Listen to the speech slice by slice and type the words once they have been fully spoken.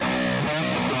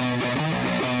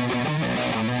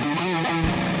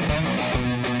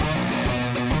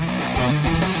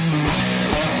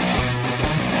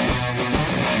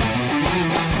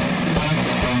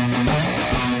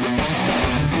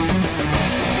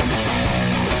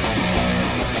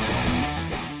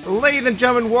Ladies and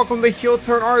gentlemen, welcome to the Heel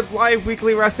Turn, our live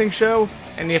weekly wrestling show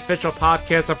and the official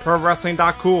podcast of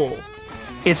ProWrestling.cool.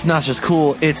 It's not just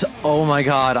cool, it's, oh my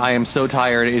god, I am so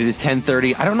tired. It is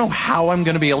 10:30. I don't know how I'm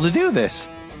going to be able to do this.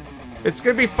 It's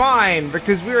going to be fine,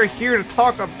 because we are here to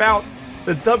talk about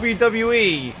the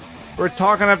WWE. We're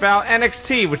talking about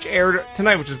NXT, which aired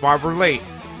tonight, which is why we're late.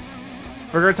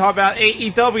 We're going to talk about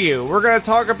AEW. We're going to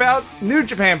talk about New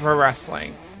Japan Pro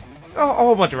Wrestling. A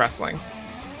whole bunch of wrestling.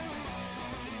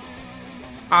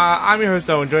 I'm your host,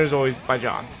 Owen, joined as always by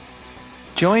John.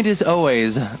 Joined as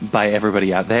always by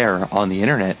everybody out there on the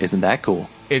internet. Isn't that cool?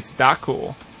 It's not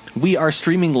cool. We are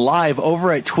streaming live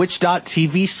over at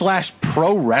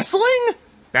twitch.tv/pro wrestling?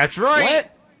 That's right.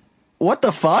 What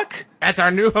the fuck? That's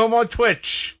our new home on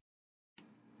Twitch.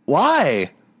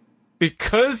 Why?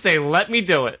 Because they let me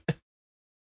do it.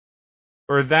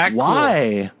 We're that cool.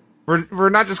 Why? We're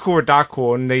not just cool, we're dot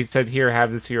cool, and they said, here,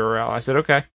 have this URL. I said,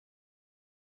 okay.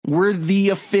 We're the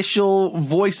official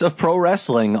voice of pro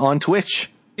wrestling on Twitch.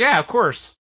 Yeah, of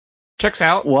course. Checks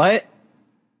out. What?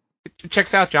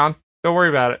 Checks out, John. Don't worry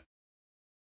about it.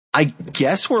 I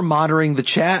guess we're monitoring the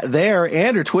chat there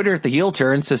and our Twitter at the Heel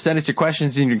Turn, so send us your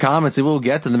questions and your comments and we'll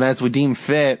get to them as we deem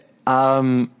fit.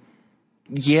 Yeah,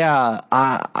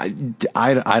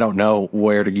 I don't know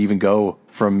where to even go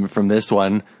from this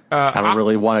one. I don't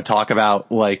really want to talk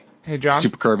about, like, hey, John.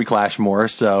 Super Kirby Clash more,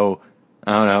 so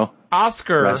I don't know.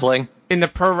 Oscar wrestling in the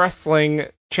pro wrestling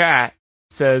chat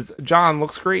says John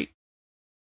looks great.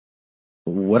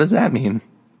 What does that mean?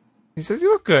 He says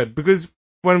you look good because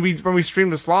when we stream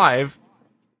this live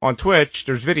on Twitch,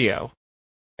 there's video,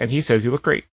 and he says you look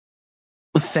great.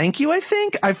 Thank you.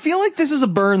 I feel like this is a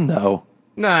burn though.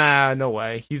 Nah, no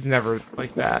way. He's never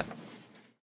like that.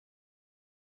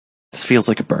 This feels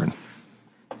like a burn.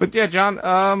 But yeah,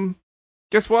 John.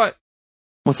 Guess what?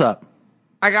 What's up?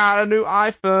 I got a new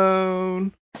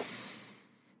iPhone.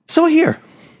 So here.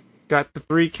 Got the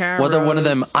 3 cameras. Well, they're one of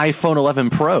them iPhone 11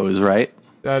 Pros, right?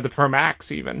 The Pro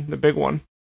Max, even. The big one.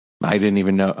 I didn't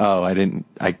even know. Oh, I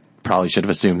probably should have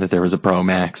assumed that there was a Pro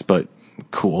Max, but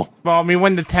cool. Well, I mean,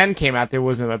 when the 10 came out, there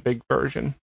wasn't a big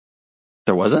version.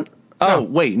 There wasn't? No. Oh,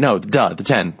 wait, no, the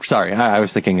 10. Sorry, I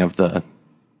was thinking of the... XS.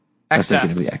 I was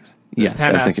thinking of the X. Yeah, the 10S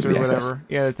I was thinking or of the whatever. XS.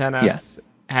 Yeah, the 10S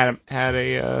had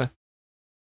a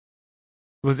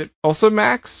was it also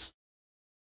Max?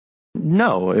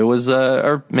 No, it was,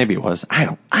 or maybe it was.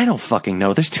 I don't fucking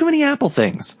know. There's too many Apple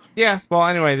things. Yeah, well,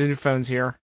 anyway, the new phone's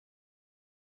here.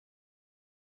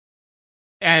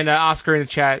 And Oscar in the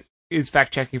chat is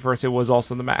fact-checking for us. It was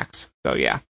also the Max. So,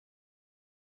 yeah.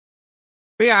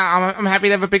 But yeah, I'm happy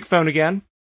to have a big phone again.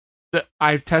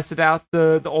 I've tested out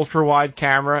the ultra-wide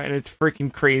camera, and it's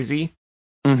freaking crazy.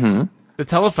 Mm-hmm. The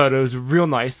telephoto is real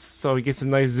nice, so you get some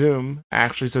nice zoom,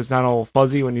 actually, so it's not all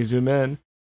fuzzy when you zoom in.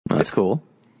 That's cool.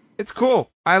 It's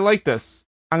cool. I like this.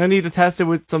 I'm gonna need to test it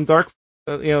with some dark,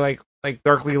 like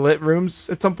darkly lit rooms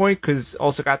at some point, because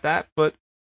also got that. But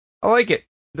I like it.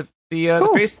 Cool.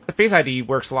 The Face ID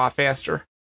works a lot faster.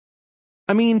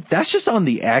 I mean, that's just on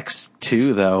the X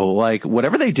too, though. Like,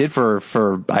 whatever they did for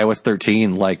iOS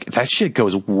 13, like, that shit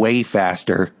goes way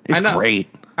faster. It's great.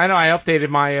 I know. I updated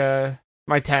my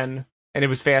 10, and it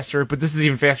was faster, but this is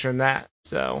even faster than that.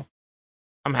 So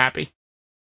I'm happy.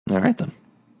 All right then.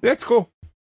 That's cool.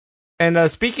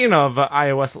 And speaking of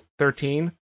iOS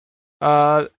 13,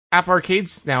 Apple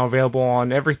Arcade's now available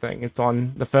on everything. It's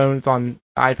on the phone, it's on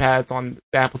iPad, it's on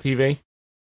the Apple TV.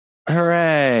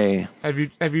 Hooray! Have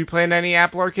you played any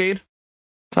Apple Arcade?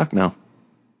 Fuck no.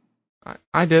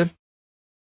 I did.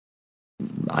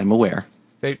 I'm aware.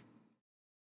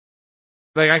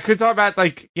 I could talk about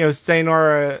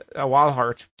Sayonara Wild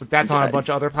Heart, but that's on a bunch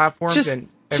of other platforms, and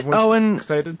everyone's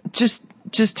excited.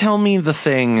 Just tell me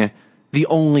the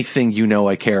only thing you know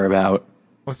I care about.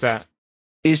 What's that?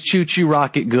 Is Choo Choo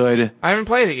Rocket good? I haven't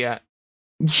played it yet.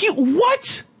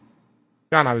 What?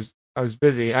 John, I was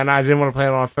busy, and I didn't want to play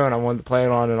it on a phone. I wanted to play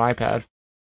it on an iPad.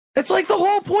 It's like the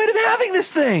whole point of having this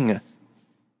thing.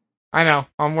 I know.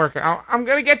 I'm working. I'm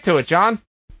gonna get to it, John.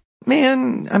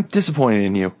 Man, I'm disappointed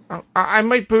in you. I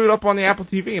might boot it up on the Apple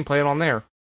TV and play it on there.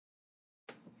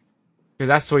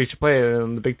 That's the way you should play it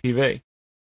on the big TV.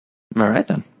 All right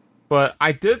then. But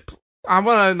I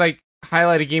want to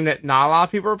highlight a game that not a lot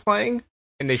of people are playing,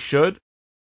 and they should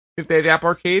if they have the Apple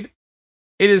Arcade.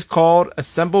 It is called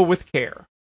Assemble with Care.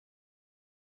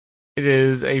 It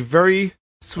is a very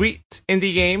sweet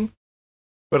indie game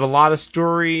with a lot of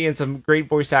story and some great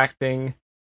voice acting.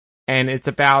 And it's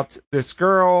about this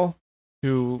girl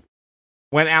who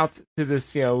went out to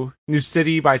this, new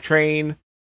city by train,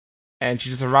 and she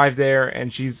just arrived there,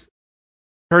 and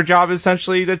her job is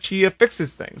essentially that she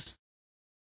fixes things.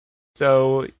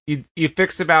 So you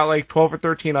fix about like 12 or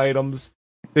 13 items.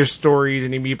 There's stories,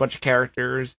 and you meet a bunch of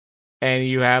characters, and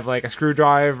you have like a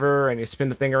screwdriver, and you spin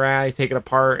the thing around, you take it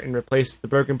apart, and replace the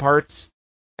broken parts.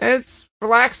 And it's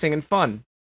relaxing and fun.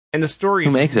 And the story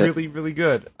is really, really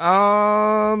good.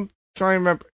 Trying to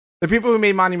remember. The people who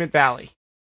made Monument Valley.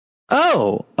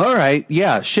 Oh, all right.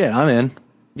 Yeah, shit, I'm in.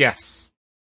 Yes.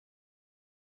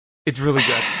 It's really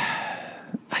good.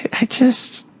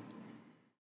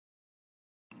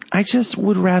 I just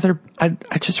would rather,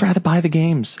 I'd just rather buy the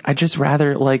games. I'd just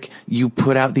rather, like, you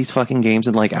put out these fucking games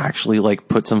and, like, actually, like,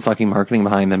 put some fucking marketing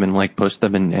behind them and, like, push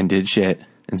them and did shit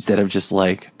instead of just,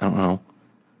 like, I don't know.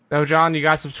 No, John, you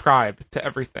gotta subscribe to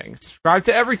everything. Subscribe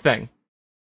to everything.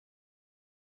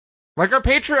 Like our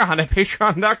Patreon at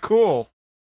patreon.cool.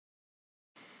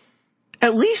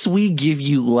 At least we give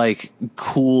you, like,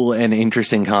 cool and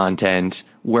interesting content,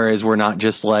 whereas we're not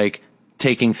just, like,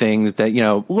 taking things that, you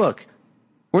know, look,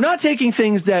 we're not taking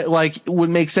things that, like, would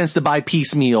make sense to buy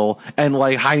piecemeal and,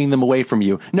 like, hiding them away from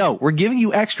you. No, we're giving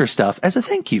you extra stuff as a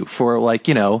thank you for, like,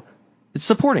 you know,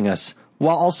 supporting us,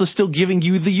 while also still giving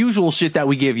you the usual shit that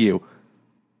we give you.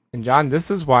 And John, this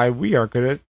is why we are good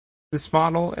at this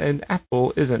model and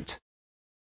Apple isn't.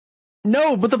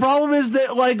 No, but the problem is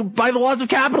that, like, by the laws of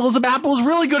capitalism, Apple is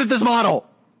really good at this model.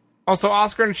 Also,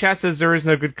 Oscar in the chat says there is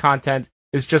no good content.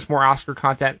 It's just more Oscar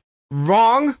content.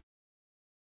 Wrong.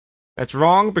 That's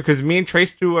wrong, because me and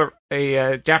Trace do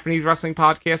a Japanese wrestling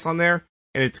podcast on there,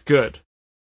 and it's good.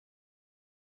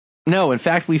 No, in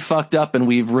fact, we fucked up and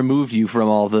we've removed you from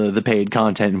all the paid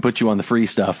content and put you on the free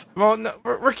stuff. Well, no,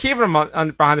 we're keeping him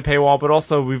behind the paywall, but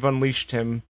also we've unleashed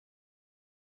him.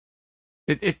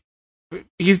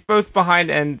 He's both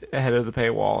behind and ahead of the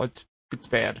paywall. It's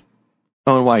bad.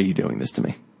 Oh, and why are you doing this to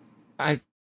me?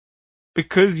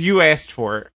 Because you asked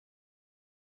for it.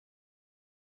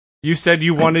 You said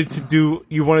you wanted to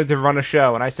run a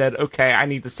show, and I said, okay, I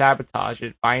need to sabotage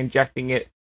it by injecting it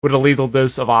with a lethal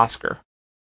dose of Oscar.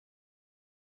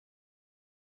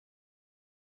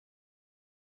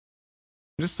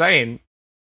 I'm just saying.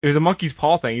 It was a monkey's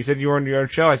paw thing. You said you were on your own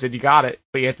show. I said, you got it,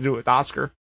 but you have to do it with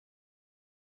Oscar.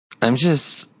 I'm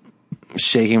just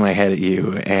shaking my head at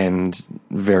you and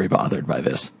very bothered by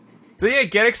this. So yeah,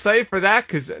 get excited for that,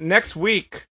 because next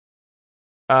week,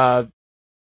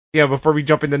 before we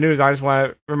jump into news, I just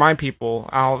want to remind people,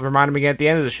 I'll remind them again at the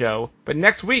end of the show, but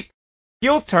next week,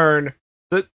 Heel Turn,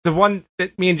 the one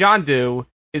that me and John do,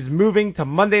 is moving to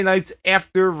Monday nights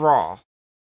after Raw.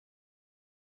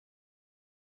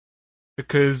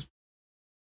 Because,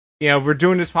 we're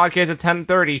doing this podcast at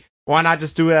 10:30, why not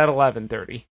just do it at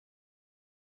 11:30?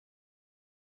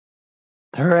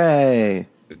 Hooray!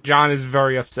 John is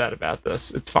very upset about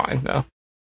this. It's fine, though.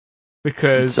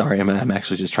 Because... Sorry, I'm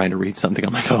actually just trying to read something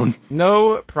on my phone.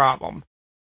 No problem.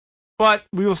 But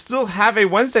we will still have a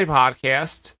Wednesday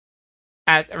podcast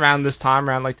at around this time,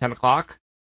 around like 10 o'clock.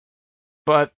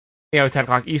 But, 10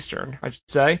 o'clock Eastern, I should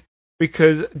say.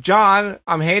 Because John,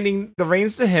 I'm handing the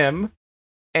reins to him,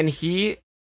 and he,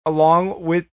 along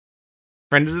with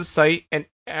friend of the site, and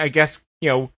I guess,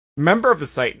 member of the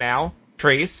site now,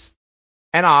 Trace,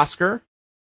 and Oscar,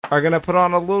 are going to put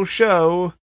on a little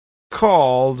show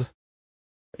called...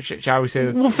 Shall we say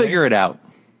that? We'll figure it out.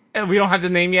 We don't have the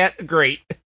name yet? Great.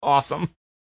 Awesome.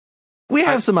 We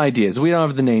have some ideas. We don't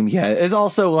have the name yet. It's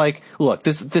also like, look,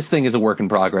 this thing is a work in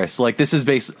progress. Like,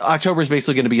 October is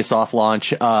basically going to be a soft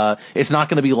launch. It's not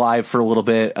going to be live for a little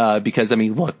bit, because, I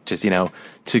mean, look, just,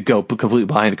 to go completely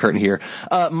behind the curtain here.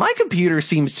 My computer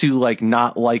seems to, like,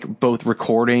 not like both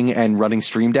recording and running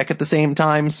Stream Deck at the same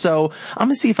time. So I'm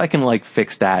going to see if I can, like,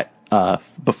 fix that,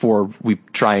 before we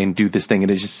try and do this thing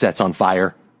and it just sets on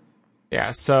fire.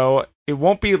 Yeah, so it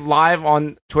won't be live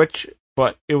on Twitch,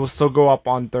 but it will still go up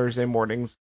on Thursday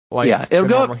mornings. It'll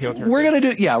go up. We're gonna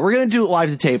do it live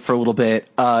to tape for a little bit.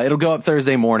 It'll go up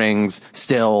Thursday mornings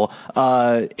still.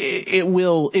 It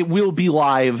will be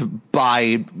live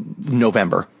by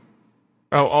November.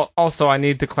 Oh, also, I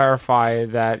need to clarify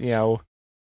that,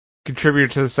 contributor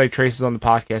to the site Traces on the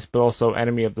podcast, but also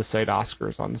enemy of the site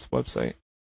Oscars on this website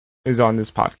is on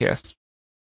this podcast.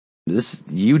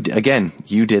 You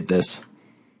did this.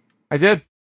 I did.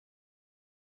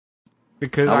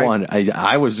 Because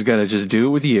I was gonna just do it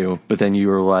with you, but then you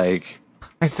were like,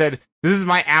 I said, "This is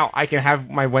my out. I can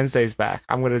have my Wednesdays back.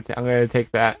 I'm gonna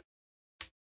take that."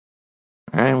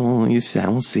 All right. Well,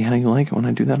 we'll see how you like it when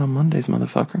I do that on Mondays,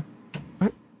 motherfucker.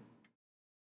 What?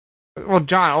 Well,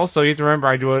 John, also you have to remember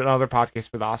I do another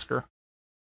podcast with Oscar.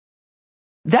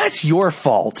 That's your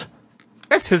fault.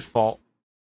 That's his fault.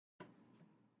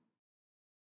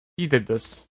 He did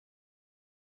this.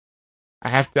 I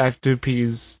have to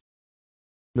appease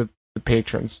the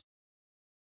patrons.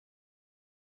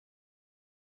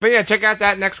 But yeah, check out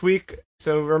that next week.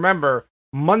 So remember,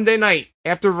 Monday night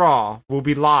after Raw will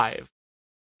be live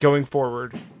going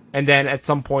forward. And then at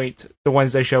some point, the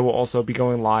Wednesday show will also be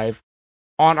going live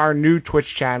on our new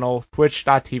Twitch channel,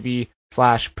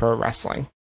 twitch.tv/pro wrestling.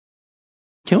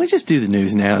 Can we just do the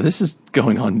news now? This is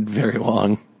going on very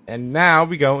long. And now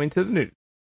we go into the news.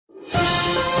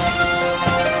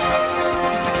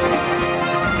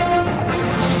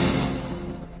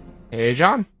 Hey,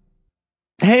 John.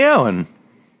 Hey, Owen.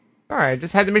 Alright,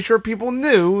 just had to make sure people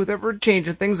knew that we're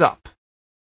changing things up.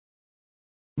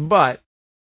 But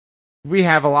we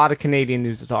have a lot of Canadian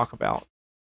news to talk about.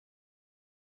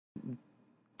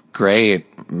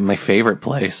 Great. My favorite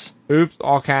place. Oops,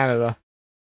 all Canada.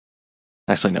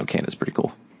 Actually, no, Canada's pretty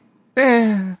cool.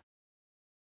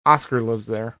 Oscar lives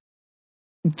there.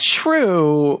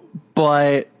 True,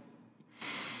 but...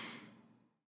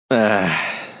 Yeah.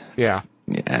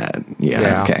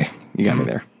 Yeah, okay. You got me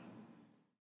there.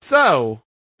 So...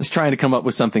 I was trying to come up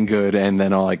with something good, and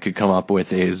then all I could come up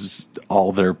with is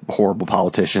all their horrible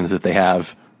politicians that they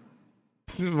have.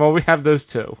 Well, we have those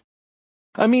too.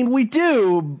 I mean, we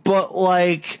do, but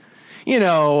like, you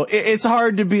know, it's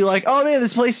hard to be like, oh man,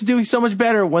 this place is doing so much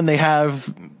better when they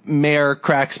have Mayor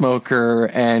Crack Smoker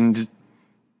and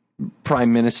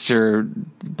Prime Minister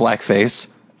Blackface.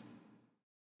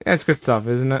 Yeah, it's good stuff,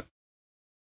 isn't it?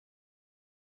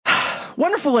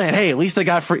 Wonderful land. Hey, at least they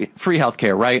got free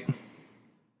healthcare, right?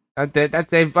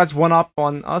 That's one up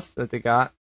on us that they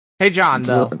got. Hey, John,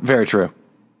 though. Very true.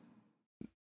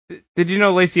 Did you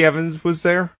know Lacey Evans was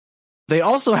there? They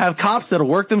also have cops that'll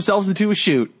work themselves into a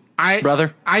shoot,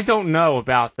 brother. I don't know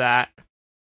about that.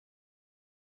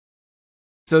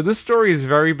 So this story is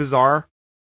very bizarre.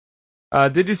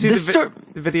 Did you see the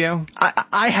video?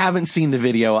 I haven't seen the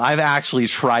video. I've actually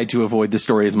tried to avoid the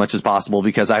story as much as possible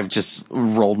because I've just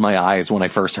rolled my eyes when I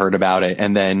first heard about it.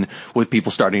 And then with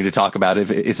people starting to talk about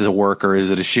if it's a work or is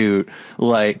it a shoot,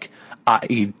 like,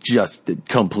 I just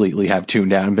completely have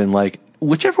tuned out and been like,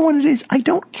 whichever one it is, I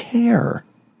don't care.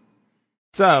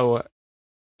 So,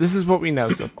 this is what we know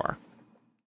so far.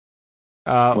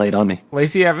 Lay it on me.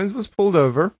 Lacey Evans was pulled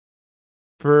over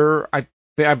for, I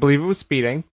believe it was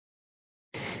speeding.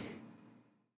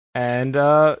 And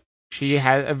she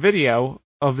had a video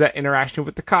of that interaction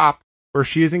with the cop where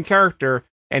she is in character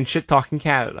and shit-talking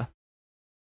Canada.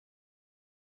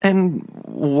 And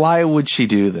why would she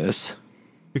do this?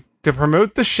 To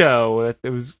promote the show that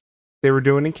they were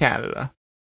doing in Canada.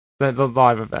 The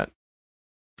live event.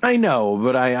 I know,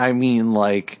 but I mean,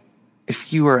 like,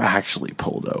 if you were actually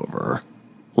pulled over,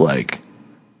 like,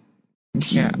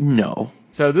 yeah. No.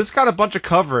 So this got a bunch of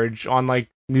coverage on, like,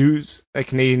 news, like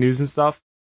Canadian news and stuff.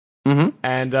 Mm-hmm.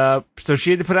 And so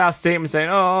she had to put out a statement saying,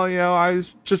 oh, you know, I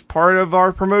was just part of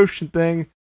our promotion thing.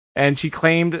 And she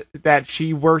claimed that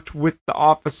she worked with the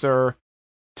officer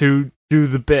to do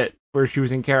the bit where she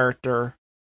was in character.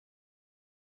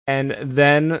 And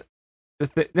then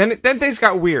then things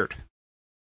got weird.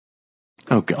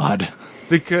 Oh, God.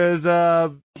 Because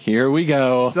here we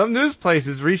go. Some news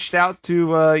places reached out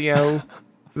to, you know,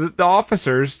 the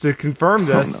officers to confirm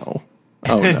this. Oh,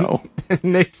 no.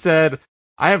 And they said,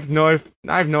 I have no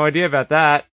idea about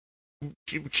that.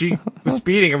 She was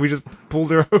speeding and we just pulled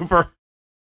her over.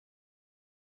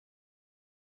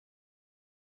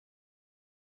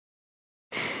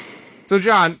 So,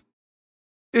 John,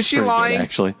 is she lying? Good,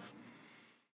 actually,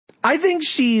 I think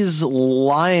she's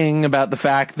lying about the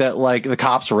fact that, like, the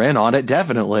cops were in on it.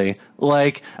 Definitely.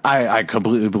 Like, I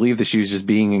completely believe that she was just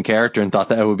being in character and thought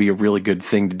that would be a really good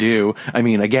thing to do. I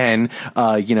mean, again,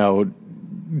 you know,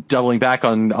 doubling back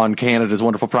on Canada's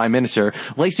wonderful prime minister,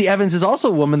 Lacey Evans is also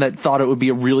a woman that thought it would be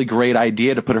a really great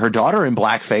idea to put her daughter in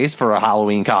blackface for a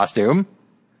Halloween costume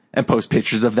and post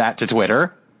pictures of that to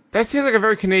Twitter. That seems like a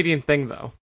very Canadian thing,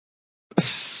 though.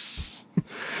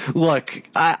 Look,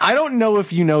 I don't know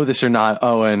if you know this or not,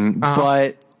 Owen,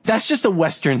 but that's just a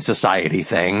Western society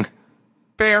thing.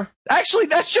 Fair. Actually,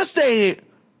 that's just a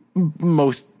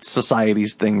most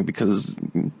societies thing because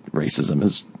racism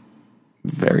is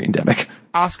very endemic.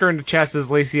 Oscar in the chat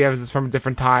says Lacey Evans is from a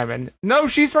different time, and no,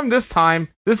 she's from this time.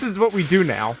 This is what we do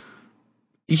now.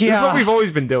 Yeah. This is what we've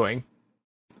always been doing.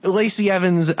 Lacey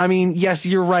Evans, I mean, yes,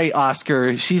 you're right,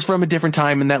 Oscar. She's from a different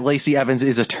time, and that Lacey Evans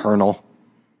is eternal.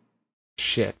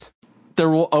 Shit. There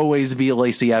will always be a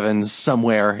Lacey Evans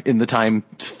somewhere in the time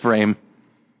frame.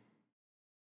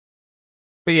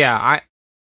 But yeah,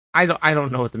 I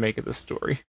don't know what to make of this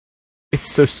story.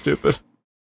 It's so stupid.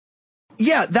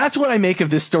 Yeah, that's what I make of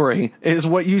this story, is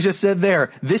what you just said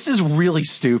there. This is really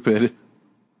stupid.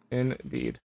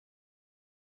 Indeed.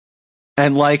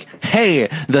 And like, hey,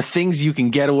 the things you can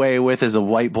get away with as a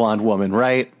white blonde woman,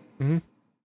 right? Mm-hmm.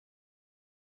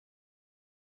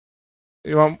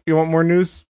 You want more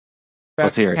news? Back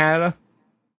Let's hear it. Canada.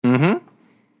 Mm-hmm.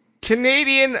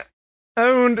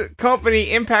 Canadian-owned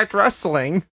company Impact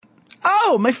Wrestling.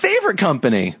 Oh, my favorite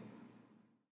company.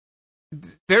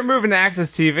 They're moving to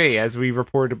Access TV, as we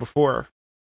reported before.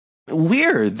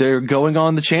 Weird. They're going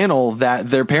on the channel that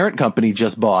their parent company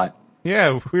just bought.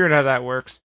 Yeah, weird how that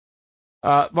works.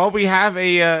 Well, we have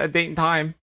a date and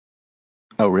time.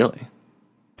 Oh, really?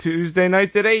 Tuesday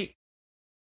nights at 8.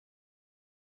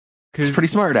 It's pretty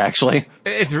smart, actually.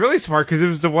 It's really smart because it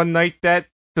was the one night that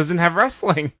doesn't have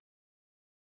wrestling.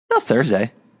 No,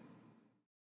 Thursday.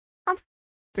 I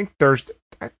think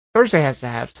Thursday has to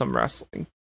have some wrestling.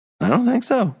 I don't think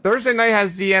so. Thursday night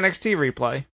has the NXT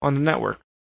replay on the network.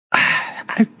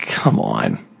 Come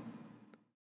on.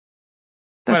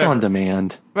 That's Whatever. on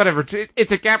demand. Whatever.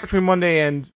 It's a gap between Monday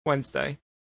and Wednesday.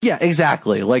 Yeah,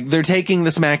 exactly. Like, they're taking the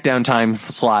SmackDown time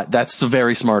slot. That's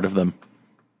very smart of them.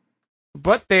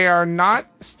 But they are not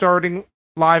starting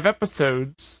live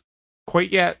episodes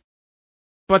quite yet.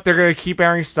 But they're going to keep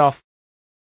airing stuff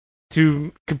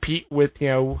to compete with,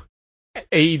 AEW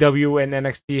and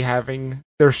NXT having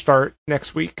their start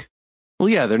next week. Well,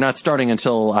 yeah, they're not starting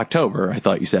until October, I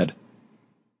thought you said.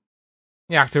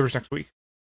 Yeah, October's next week.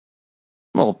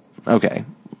 Well, okay.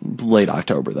 Late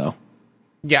October, though.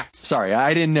 Yes. Sorry,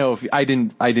 I didn't know if I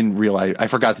didn't realize. I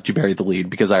forgot that you buried the lead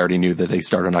because I already knew that they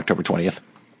start on October 20th.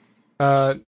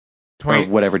 20, or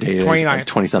whatever date it is. 29th.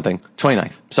 20-something.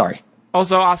 29th. Sorry.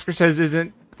 Also, Oscar says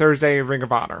isn't Thursday Ring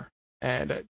of Honor.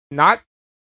 And not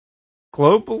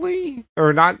globally?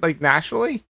 Or not, like,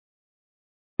 nationally?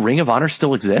 Ring of Honor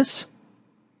still exists?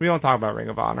 We don't talk about Ring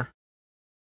of Honor.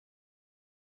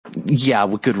 Yeah,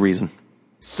 with good reason.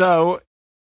 So,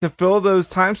 to fill those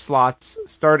time slots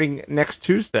starting next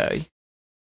Tuesday,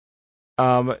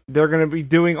 they're going to be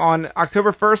doing on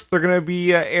October 1st, they're going to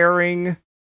be airing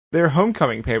their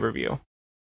Homecoming pay-per-view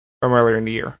from earlier in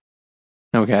the year.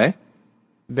 Okay.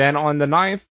 Then on the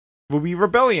 9th will be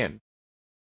Rebellion.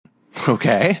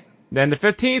 Okay. Then the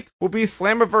 15th will be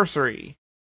Slammiversary.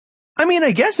 I mean,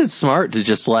 I guess it's smart to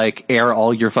just, like, air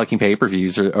all your fucking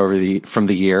pay-per-views from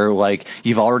the year. Like,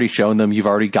 you've already shown them, you've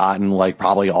already gotten, like,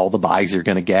 probably all the buys you're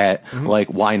gonna get. Mm-hmm. Like,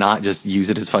 why not just use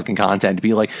it as fucking content to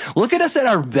be like, look at us at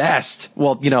our best.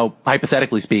 Well,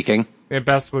 hypothetically speaking. At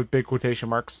best with big quotation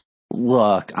marks.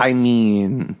 Look, I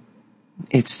mean,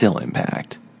 it's still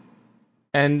Impact.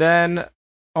 And then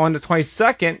on the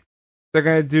 22nd, they're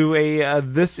gonna do a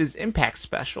This is Impact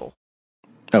special.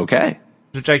 Okay.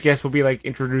 Which I guess will be like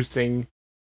introducing,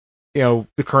 the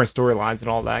current storylines and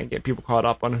all that, and get people caught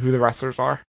up on who the wrestlers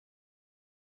are.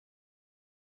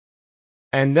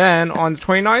 And then on the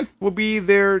 29th will be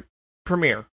their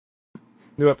premiere.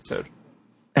 New episode.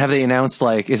 Have they announced,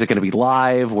 like, is it going to be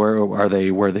live? Where are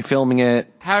they filming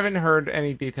it? Haven't heard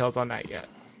any details on that yet.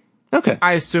 Okay.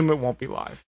 I assume it won't be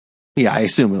live. Yeah, I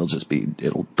assume they'll just do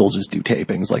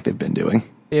tapings like they've been doing.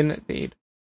 Indeed.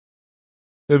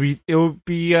 It will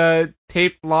be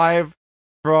taped live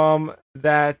from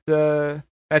that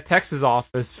Texas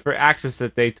office for Access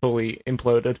that they totally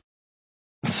imploded.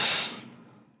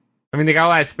 I mean, they got a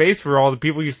lot of space for all the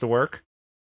people who used to work.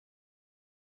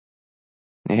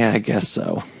 Yeah, I guess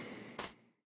so.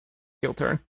 Heel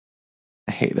turn.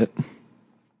 I hate it.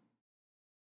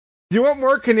 Do you want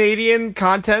more Canadian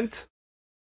content?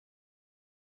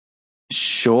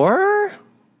 Sure.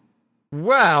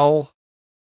 Well,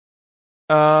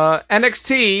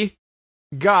 NXT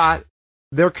got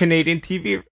their Canadian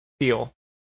TV deal.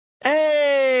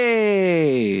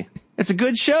 Hey, it's a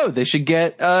good show. They should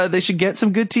get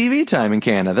some good TV time in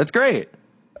Canada. That's great.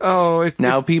 Oh,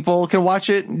 now people can watch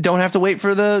it. Don't have to wait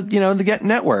for the Get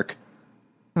network.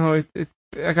 Oh,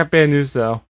 I got bad news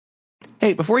though.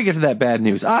 Hey, before you get to that bad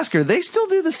news, Oscar, they still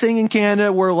do the thing in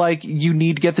Canada where, like, you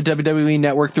need to get the WWE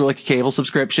network through, like, a cable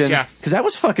subscription. Yes. Because that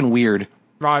was fucking weird.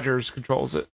 Rogers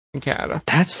controls it in Canada.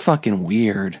 That's fucking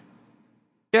weird.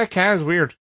 Yeah, Canada's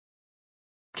weird.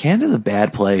 Canada's a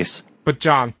bad place. But,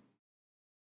 John,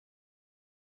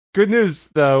 good news,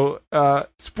 though.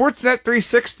 Sportsnet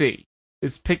 360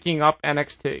 is picking up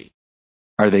NXT.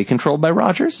 Are they controlled by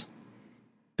Rogers?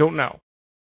 Don't know.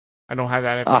 I don't have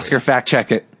that information. Oscar, fact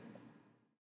check it.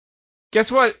 Guess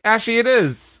what? Actually, it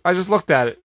is. I just looked at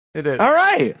it. It is. All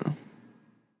right.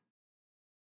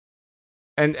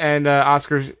 And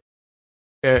Oscar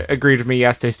agreed with me.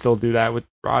 Yes, they still do that with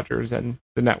Rogers and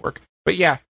the network. But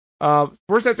yeah,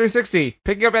 Sportsnet 360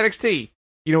 picking up NXT.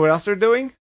 You know what else they're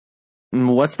doing?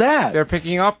 What's that? They're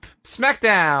picking up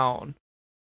SmackDown.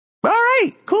 All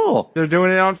right, cool. They're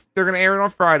doing it on. They're going to air it on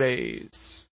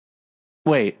Fridays.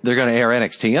 Wait, they're going to air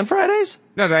NXT on Fridays?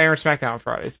 No, they're airing SmackDown on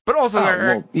Fridays, but also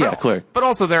clear. But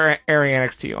also they're airing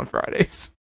NXT on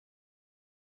Fridays.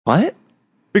 What?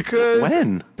 Because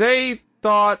when? They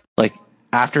thought like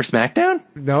after SmackDown?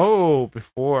 No,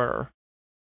 before.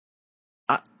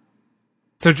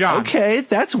 So John, okay,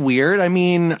 that's weird. I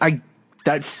mean,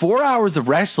 that 4 hours of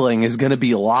wrestling is going to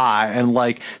be a lot, and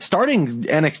like starting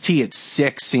NXT at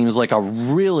 6 seems like a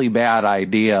really bad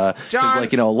idea. Because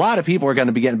like, a lot of people are going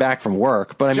to be getting back from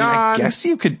work, but I mean, I guess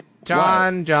you could.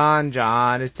 John,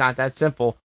 it's not that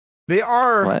simple. They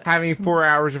are having 4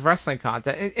 hours of wrestling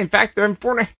content. In fact, they're in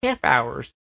 4.5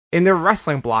 hours in their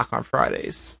wrestling block on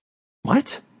Fridays.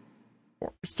 What?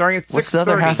 Starting at 6:30. What's the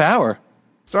other half hour?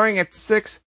 Starting at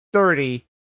 6:30.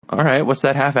 All right, what's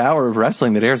that half hour of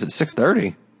wrestling that airs at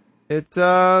 6:30? It's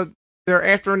their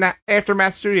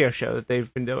Aftermath studio show that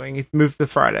they've been doing. It's moved to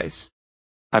Fridays.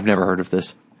 I've never heard of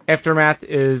this. Aftermath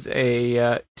is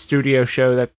a studio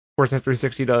show that Sportsnet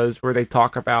 360 does, where they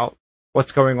talk about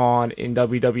what's going on in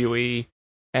WWE,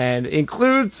 and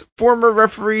includes former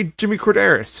referee Jimmy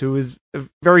Corderas, who is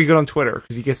very good on Twitter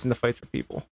because he gets into fights with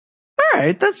people. All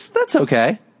right, that's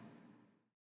okay.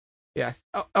 Yes.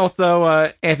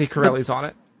 Also, Anthony Corelli's on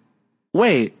it.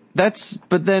 Wait,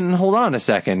 but then hold on a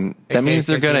second. That means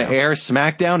they're going to air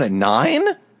SmackDown at 9?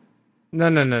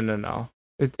 No.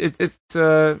 It's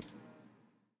going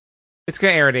to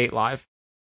air at 8 live.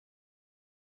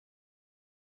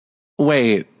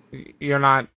 Wait. You're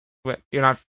not what?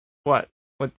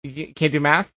 What, you can't do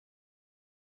math?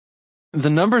 The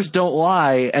numbers don't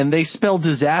lie, and they spell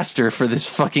disaster for this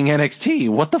fucking NXT.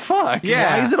 What the fuck?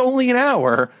 Yeah. Why is it only an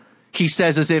hour? He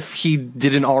says as if he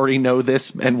didn't already know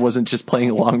this and wasn't just playing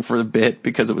along for the bit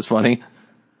because it was funny.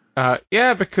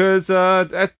 Yeah, because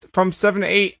from 7 to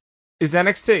 8 is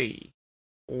NXT.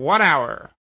 1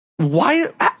 hour. Why?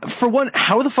 For one,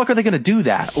 how the fuck are they going to do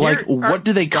that? What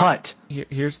do they cut?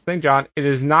 Here's the thing, John. It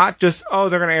is not just, they're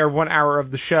going to air 1 hour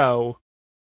of the show.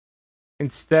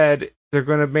 Instead, they're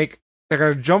going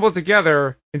to jumble it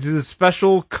together into the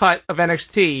special cut of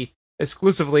NXT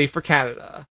exclusively for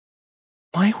Canada.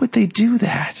 Why would they do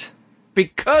that?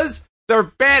 Because they're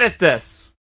bad at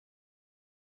this.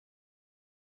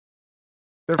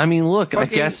 I mean, look, I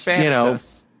guess,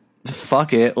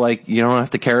 fuck it. Like, you don't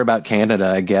have to care about Canada,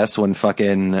 I guess, when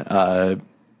fucking,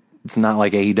 it's not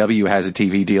like AEW has a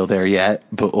TV deal there yet,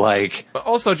 but like. But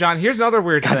also, John, here's another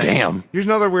weird thing. Goddamn. Here's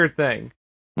another weird thing.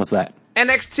 What's that?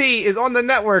 NXT is on the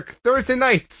network Thursday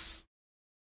nights.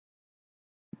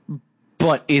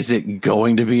 But is it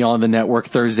going to be on the network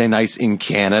Thursday nights in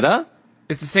Canada?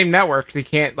 It's the same network. They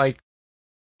can't,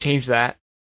 change that.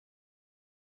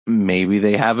 Maybe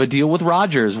they have a deal with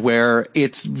Rogers where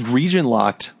it's region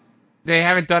locked. They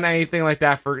haven't done anything like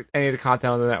that for any of the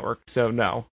content on the network, so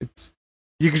no.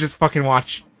 You can just fucking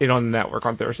watch it on the network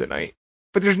on Thursday night.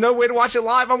 But there's no way to watch it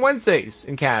live on Wednesdays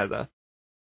in Canada.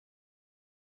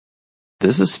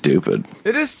 This is stupid.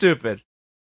 It is stupid.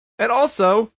 And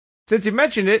also, since you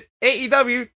mentioned it,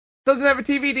 AEW doesn't have a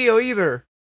TV deal either.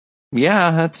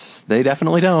 Yeah, they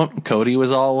definitely don't. Cody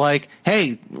was all like,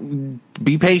 hey,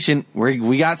 be patient.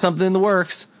 We got something in the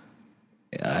works.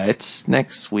 It's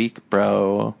next week,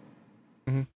 bro.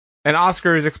 Mm-hmm. And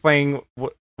Oscar is explaining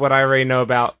what I already know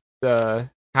about how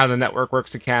the network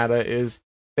works in Canada is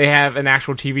they have an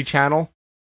actual TV channel,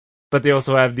 but they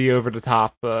also have the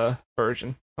over-the-top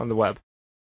version on the web.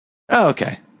 Oh,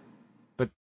 okay. But,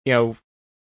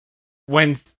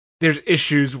 when there's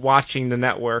issues watching the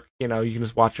network, you can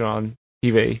just watch it on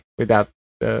TV without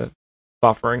the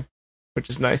buffering, which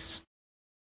is nice.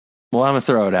 Well, I'm going to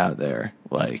throw it out there.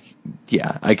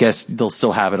 Yeah, I guess they'll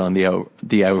still have it on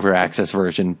the over access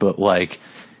version, but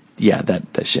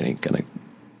that shit ain't gonna,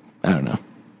 I don't know.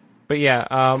 But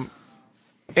yeah,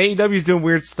 AEW's doing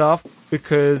weird stuff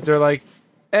because they're like,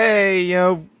 hey,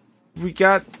 we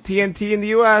got TNT in the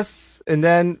US, and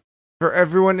then for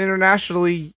everyone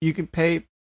internationally, you can pay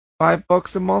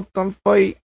 $5 a month on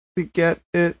Fight to get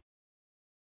it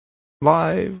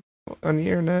live on the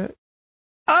internet.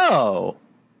 Oh,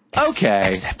 okay.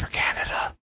 Except for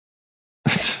Canada.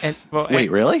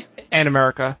 Wait, really? And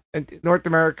America. And North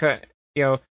America,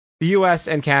 the US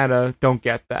and Canada don't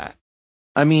get that.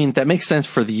 I mean, that makes sense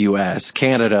for the US.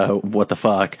 Canada, what the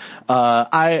fuck?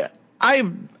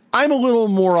 I'm a little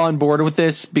more on board with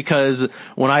this because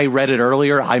when I read it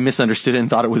earlier, I misunderstood it and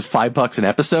thought it was $5 an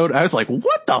episode. I was like,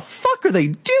 what the fuck are they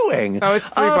doing? Oh, it's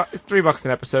 $3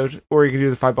 an episode, or you can do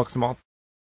the $5 a month.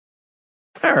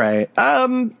 All right.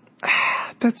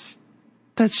 That's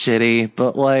shitty,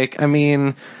 but I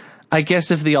mean, I guess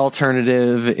if the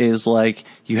alternative is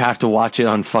you have to watch it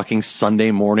on fucking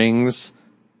Sunday mornings,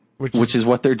 which is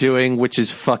what they're doing, which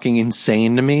is fucking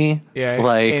insane to me. Yeah,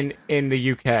 like in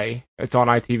the UK, it's on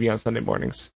ITV on Sunday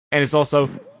mornings, and it's also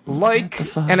like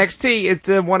NXT. It's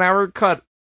a 1 hour cut.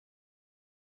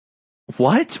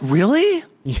 What? Really?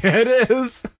 Yeah, it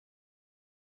is.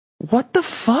 What the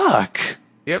fuck?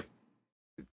 Yep.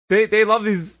 They love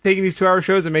taking these 2 hour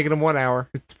shows and making them 1 hour.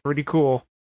 It's pretty cool.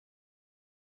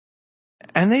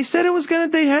 And they said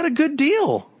they had a good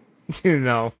deal.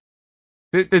 No.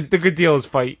 The good deal is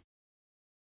fight.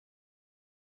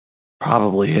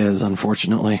 Probably is,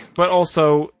 unfortunately. But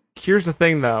also, here's the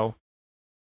thing though.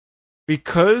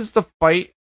 Because the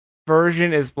fight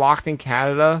version is blocked in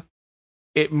Canada,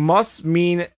 it must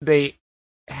mean they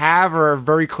have or are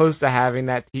very close to having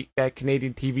that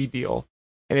Canadian TV deal.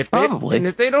 And if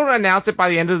they don't announce it by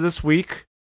the end of this week,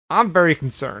 I'm very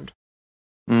concerned.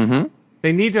 Mm-hmm.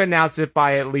 They need to announce it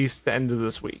by at least the end of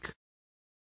this week.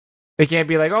 They can't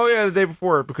be like, oh yeah, the day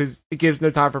before, because it gives no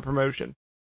time for promotion.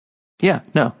 Yeah,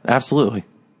 no, absolutely.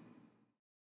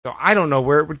 So I don't know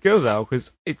where it would go, though,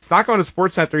 because it's not going to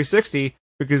Sportsnet 360,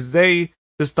 because they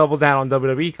just double down on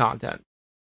WWE content.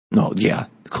 No, yeah.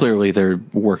 Clearly they're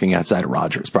working outside of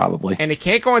Rogers, probably. And it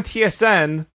can't go on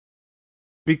TSN,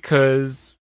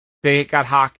 because they got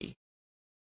hockey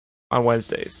on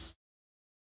Wednesdays.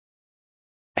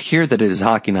 I hear that it is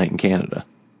hockey night in Canada.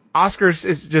 Oscars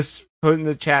is just put in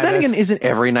the chat. Then again, isn't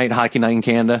every night hockey night in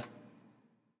Canada?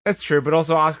 That's true, but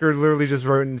also Oscar literally just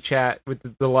wrote in the chat with the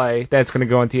delay that it's going to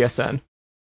go on TSN.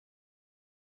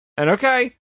 And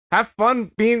okay, have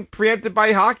fun being preempted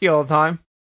by hockey all the time.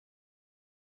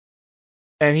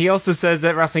 And he also says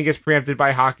that wrestling gets preempted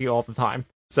by hockey all the time.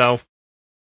 So,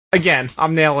 again,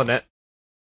 I'm nailing it.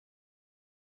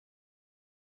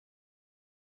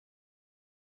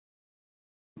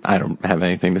 I don't have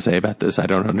anything to say about this. I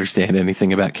don't understand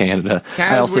anything about Canada.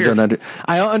 I also don't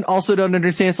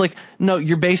understand. It's like, no,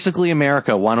 you're basically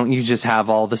America. Why don't you just have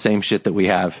all the same shit that we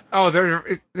have? Oh,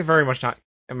 they're very much not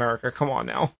America. Come on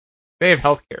now. They have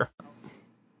healthcare.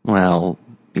 Well,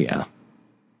 yeah.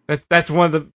 That's one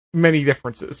of the many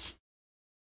differences.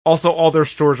 Also, all their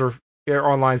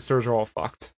online stores are all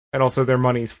fucked. And also their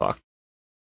money's fucked.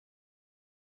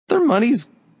 Their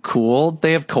money's cool.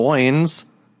 They have coins.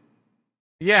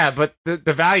 Yeah, but the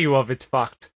value of it's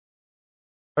fucked.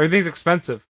 Everything's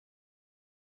expensive.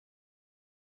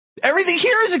 Everything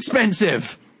here is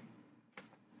expensive!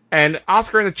 And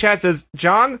Oscar in the chat says,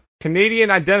 John,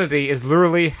 Canadian identity is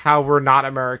literally how we're not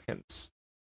Americans.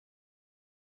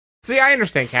 See, I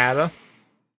understand Canada.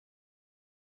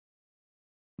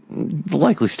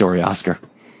 Likely story, Oscar.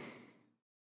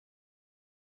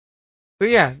 So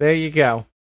yeah, there you go.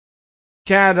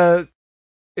 Canada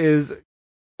is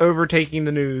overtaking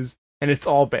the news, and it's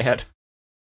all bad.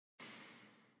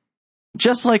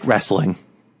 Just like wrestling.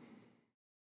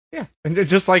 Yeah, and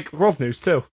just like world news,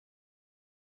 too.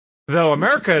 Though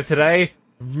America today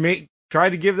tried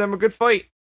to give them a good fight.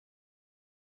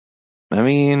 I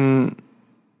mean,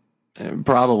 it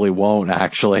probably won't,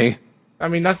 actually. I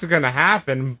mean, that's going to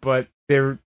happen, but they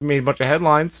made a bunch of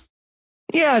headlines.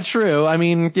 Yeah, true. I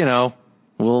mean, you know,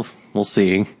 we'll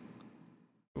see.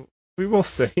 We will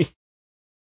see.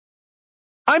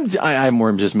 I'm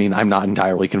more just mean I'm not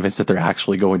entirely convinced that they're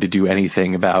actually going to do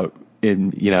anything about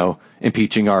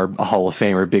impeaching our Hall of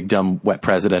Famer, big dumb wet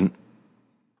president.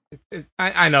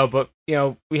 I know, but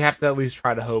we have to at least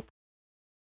try to hope.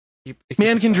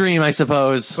 Man can dream, I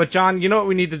suppose. But John, you know what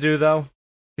we need to do though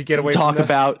to get away from this? Talk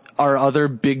about our other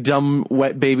big dumb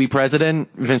wet baby president,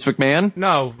 Vince McMahon?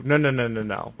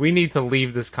 No. We need to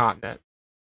leave this continent.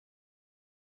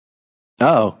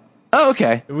 Oh,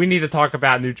 okay. We need to talk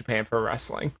about New Japan Pro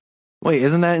Wrestling. Wait,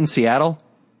 isn't that in Seattle?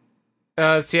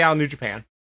 Seattle, New Japan.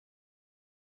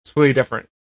 It's really different.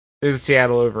 There's a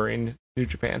Seattle over in New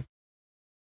Japan.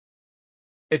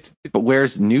 But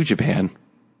where's New Japan?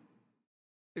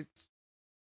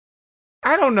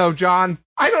 I don't know, John.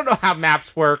 I don't know how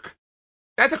maps work.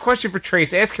 That's a question for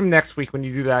Trace. Ask him next week when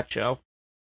you do that show.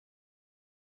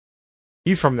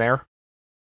 He's from there.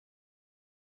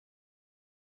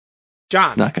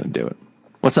 John. Not gonna do it.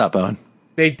 What's up, Owen?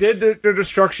 They did their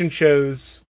destruction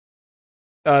shows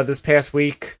this past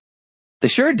week. They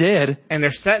sure did. And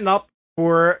they're setting up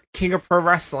for King of Pro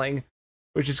Wrestling,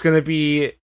 which is going to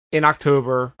be in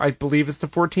October. I believe it's the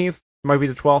 14th. It might be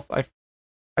the 12th.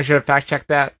 I should have fact-checked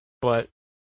that. But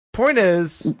point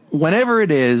is... whenever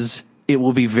it is, it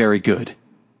will be very good.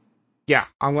 Yeah,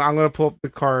 I'm going to pull up the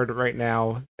card right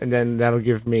now, and then that'll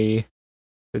give me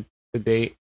the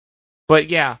date. But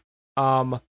yeah,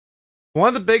 one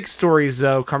of the big stories,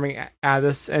 though, coming out of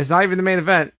this, and it's not even the main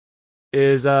event,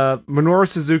 is Minoru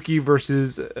Suzuki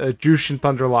versus Jushin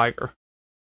Thunder Liger.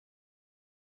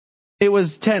 It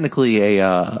was technically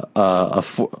a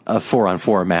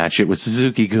 4-on-4 match. It was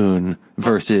Suzuki-gun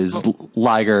versus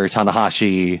Liger,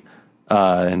 Tanahashi,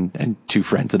 and two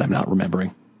friends that I'm not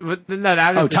remembering. But no,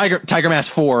 that was Tiger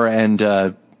Mask 4 and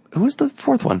who was the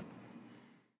fourth one?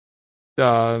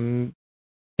 Can't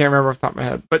remember off the top of my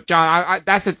head. But John,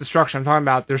 that's at Destruction. I'm talking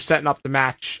about they're setting up the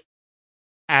match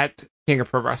at King of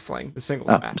Pro Wrestling, the singles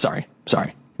match. Sorry.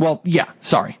 Well, yeah,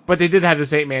 sorry. But they did have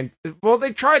this 8-man. Well,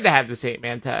 they tried to have this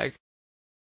 8-man tag.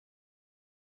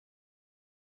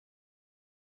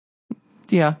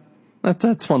 Yeah,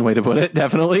 that's one way to put it,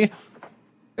 definitely.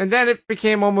 And then it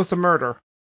became almost a murder.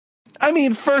 I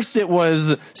mean, first it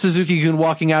was Suzuki-gun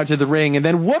walking out to the ring, and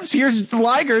then whoops, here's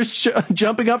Liger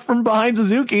jumping up from behind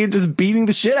Suzuki and just beating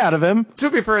the shit out of him. To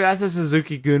be fair, that's a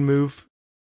Suzuki-gun move.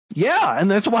 Yeah, and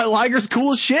that's why Liger's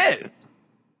cool as shit.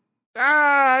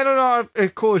 I don't know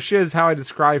if cool as shit is how I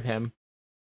describe him.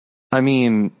 I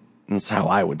mean, that's how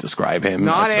I would describe him.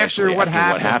 Not after what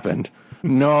happened.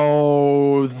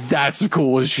 No, that's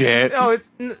cool as shit. No,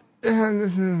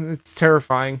 it's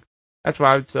terrifying. That's what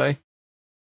I would say.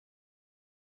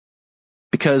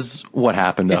 Because what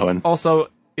happened, Owen? Also,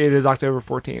 it is October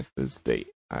 14th, this date.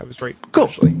 I was right. Cool.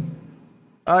 Actually.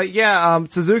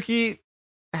 Suzuki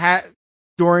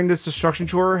during this Destruction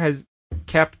Tour has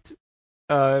kept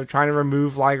trying to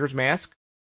remove Liger's mask.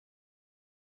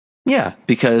 Yeah,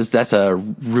 because that's a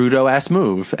rudo-ass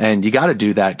move, and you gotta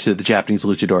do that to the Japanese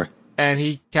luchador. And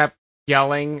he kept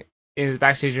yelling in his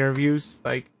backstage interviews,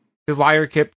 like, because Liger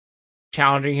kept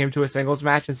challenging him to a singles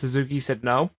match, and Suzuki said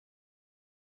no.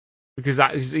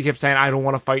 Because he kept saying, I don't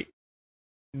want to fight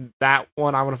that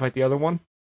one, I want to fight the other one.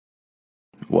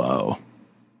 Whoa.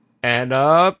 And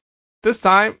this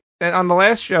time, and on the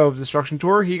last show of Destruction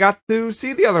Tour, he got to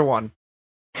see the other one.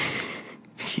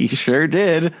 He sure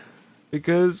did.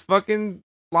 Because fucking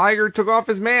Liger took off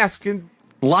his mask and...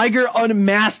 Liger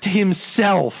unmasked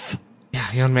himself. Yeah,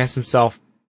 he unmasked himself.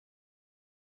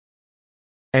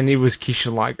 And he was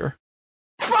Kishin Liger.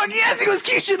 Fuck yes, he was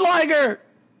Kishin Liger!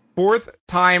 4th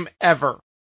time ever.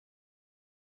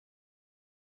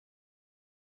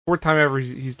 4th time ever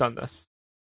he's done this.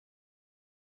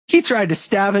 He tried to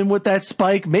stab him with that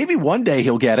spike. Maybe one day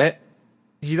he'll get it.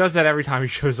 He does that every time he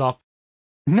shows up.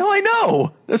 No, I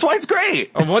know. That's why it's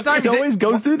great. One time he always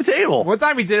goes through the table. One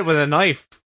time he did it with a knife.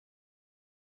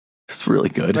 It's really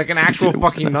good. Like an actual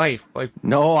fucking knife. Like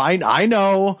no, I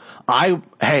know.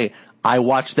 I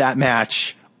watched that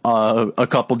match a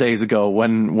couple days ago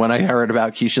when I heard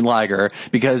about Kishin Liger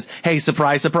because, hey,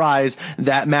 surprise, surprise,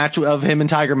 that match of him and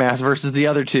Tiger Mask versus the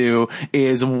other two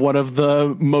is one of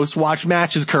the most watched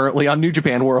matches currently on New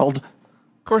Japan World.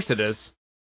 Of course it is.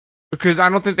 Because I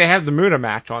don't think they have the Muta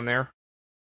match on there.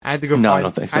 I had to go I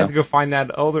don't think so. I had to go find that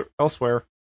elsewhere.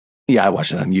 Yeah, I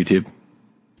watched it on YouTube.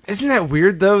 Isn't that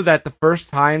weird, though, that the first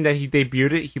time that he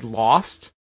debuted it, he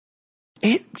lost?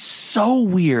 It's so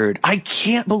weird. I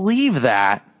can't believe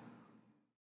that.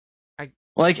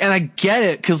 And I get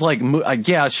it, because,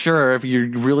 yeah, sure, if you're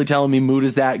really telling me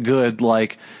Muta's that good,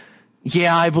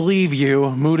 yeah, I believe you.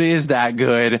 Muta is that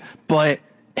good, but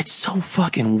it's so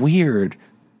fucking weird.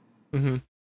 Mm-hmm.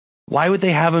 Why would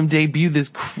they have him debut this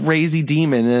crazy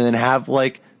demon and then have,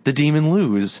 the demon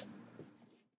lose?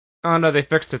 Oh, no, they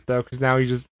fixed it, though, because now he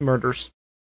just murders.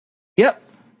 Yep.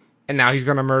 And now he's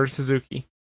going to murder Suzuki.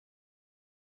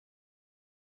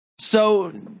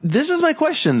 So, this is my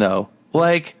question, though.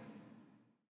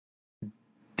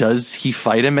 Does he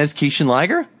fight him as Kishin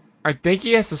Liger? I think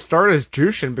he has to start as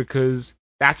Jushin, because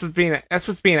that's what's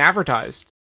being advertised.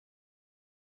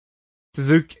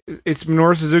 Suzuki, it's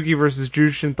Minoru Suzuki versus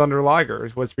Jushin Thunder Liger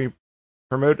is what's being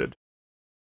promoted.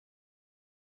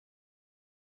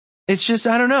 It's just,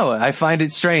 I don't know. I find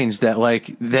it strange that,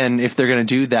 then if they're going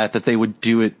to do that they would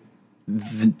do it,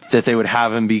 that they would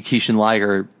have him be Kishin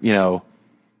Liger,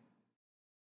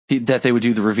 that they would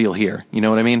do the reveal here. You know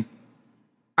what I mean?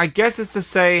 I guess it's to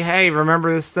say, hey,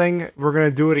 remember this thing? We're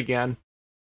going to do it again.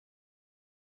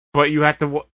 But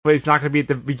but it's not going to be at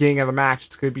the beginning of the match.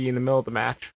 It's going to be in the middle of the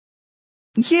match.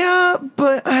 Yeah,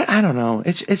 but I don't know.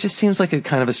 It just seems like a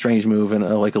kind of a strange move and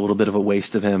a little bit of a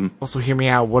waste of him. Also, hear me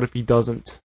out. What if he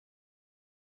doesn't?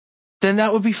 Then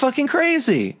that would be fucking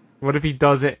crazy. What if he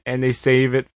does it and they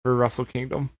save it for Wrestle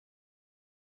Kingdom?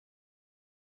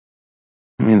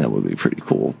 I mean, that would be pretty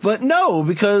cool. But no,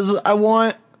 because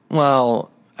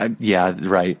yeah,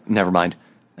 right. Never mind.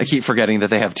 I keep forgetting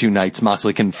that they have two nights.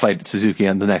 Moxley can fight Suzuki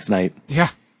on the next night. Yeah.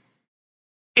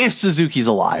 If Suzuki's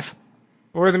alive.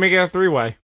 Or they make it a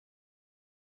 3-way.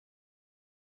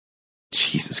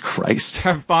 Jesus Christ.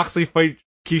 Have Moxley fight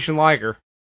Kishin Liger.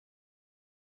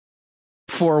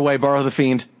 4-way, borrow the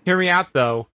Fiend. Hear me out,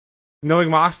 though. knowing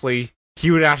Moxley,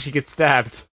 he would actually get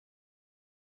stabbed.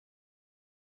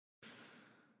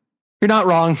 You're not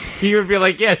wrong. He would be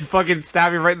like, yeah, fucking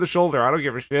stab you right in the shoulder. I don't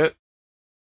give a shit.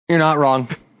 You're not wrong.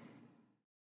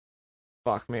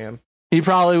 Fuck, man. He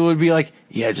probably would be like,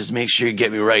 yeah, just make sure you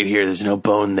get me right here. There's no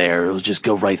bone there. It'll just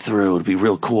go right through. It'll be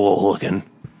real cool looking.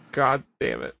 God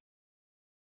damn it.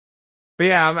 But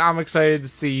yeah, I'm excited to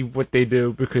see what they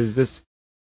do, because this,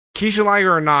 Kishin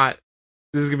Liger or not,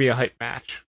 this is going to be a hype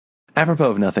match.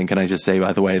 Apropos of nothing, can I just say,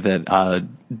 by the way, that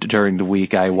during the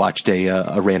week I watched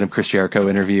a random Chris Jericho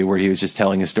interview where he was just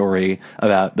telling a story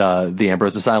about the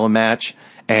Ambrose Asylum match,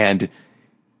 and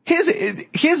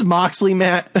his Moxley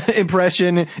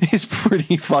impression is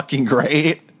pretty fucking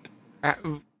great.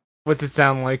 What's it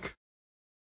sound like?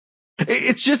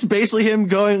 It's just basically him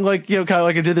going like, kind of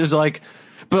like I did. There's like,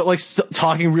 but like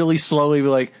talking really slowly, but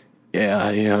like,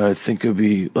 yeah, I think it'd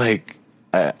be like,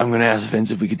 I'm gonna ask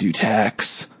Vince if we could do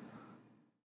tax.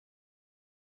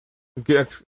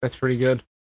 That's pretty good.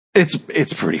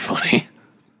 It's pretty funny.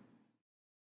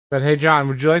 But hey, John,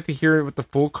 would you like to hear what the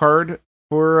full card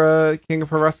for King of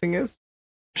Pro Wrestling is?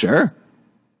 Sure.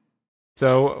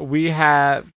 So we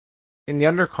have in the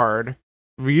undercard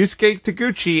Ryusuke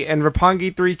Taguchi and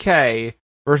Roppongi 3K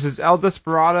versus El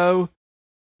Desperado,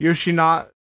 Yoshinabu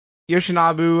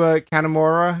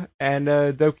Kanemaru, and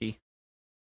Doki.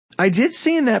 I did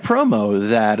see in that promo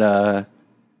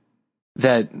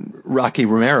that Rocky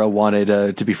Romero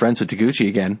wanted to be friends with Taguchi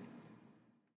again.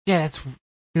 Yeah, that's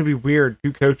gonna be weird.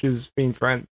 Two coaches being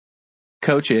friends.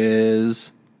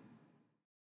 Coaches.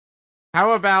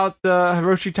 How about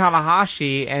Hiroshi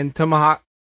Tanahashi and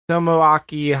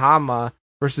Tomoaki Hama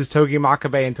versus Togi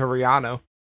Makabe and Toru Yano?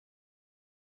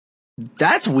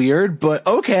 That's weird, but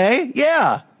okay,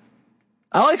 yeah.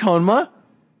 I like Honma.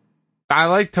 I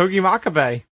like Togi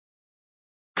Makabe.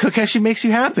 Kokeshi makes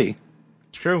you happy.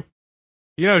 It's true.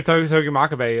 You know who Togi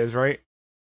Makabe is, right?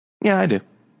 Yeah, I do.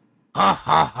 Ha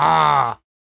ha ha.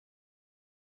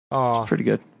 Oh, it's pretty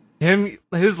good.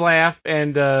 His laugh,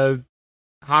 and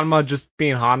Hanma just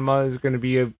being Hanma is going to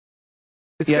be a.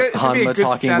 Hanma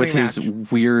talking with his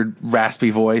weird raspy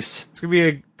voice. It's going to be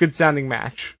a good sounding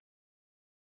match.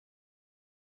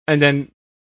 And then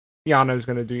Yano's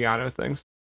going to do Yano things,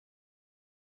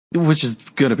 which is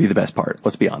going to be the best part.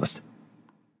 Let's be honest.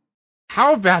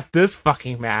 How about this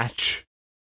fucking match?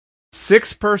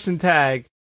 6-person tag: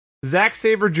 Zack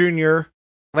Sabre Jr.,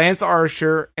 Lance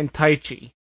Archer, and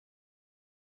Taichi.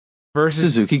 Versus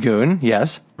Suzuki-gun,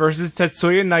 yes. Versus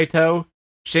Tetsuya Naito,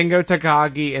 Shingo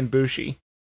Takagi, and Bushi.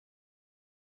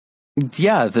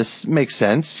 Yeah, this makes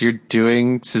sense. You're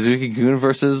doing Suzuki-gun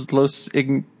versus Los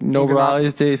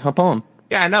Ignorables de Japón.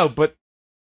 Yeah, I know, but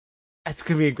that's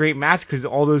going to be a great match because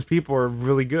all those people are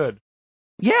really good.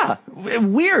 Yeah,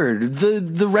 weird.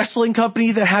 The wrestling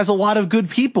company that has a lot of good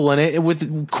people in it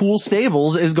with cool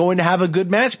stables is going to have a good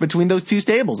match between those two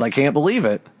stables. I can't believe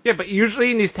it. Yeah, but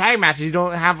usually in these tag matches, you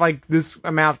don't have like this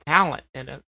amount of talent in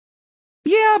it.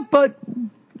 Yeah, but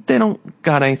they don't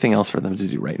got anything else for them to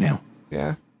do right now.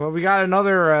 Yeah. Well, we got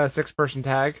another 6-person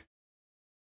tag.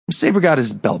 Sabre got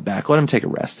his belt back. Let him take a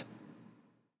rest.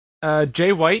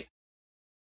 Jay White,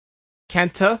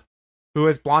 Kenta, who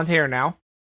has blonde hair now.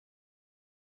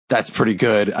 That's pretty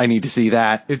good. I need to see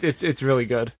that. It's really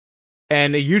good.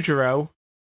 And Yujiro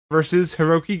versus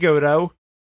Hiroki Goto,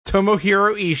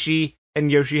 Tomohiro Ishii, and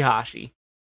Yoshihashi.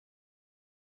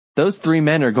 Those 3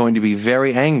 men are going to be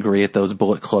very angry at those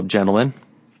Bullet Club gentlemen.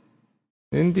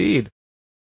 Indeed.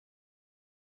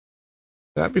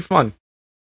 That'd be fun.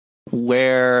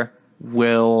 Where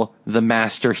will the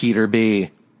Master Heater be?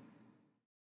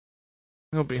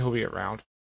 He'll be around.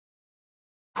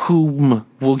 Whom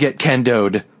will get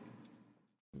kendoed?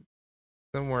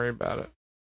 Don't worry about it.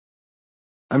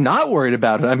 I'm not worried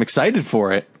about it. I'm excited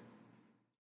for it.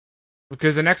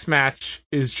 Because the next match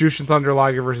is Jushin Thunder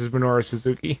Liger versus Minoru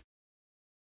Suzuki.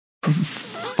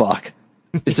 Fuck.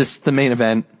 Is this the main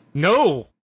event? No.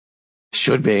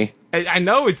 Should be. I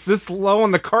know, it's this low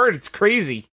on the card. It's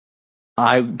crazy.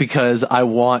 Because I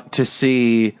want to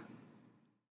see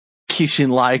Kishin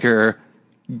Liger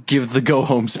give the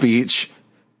go-home speech.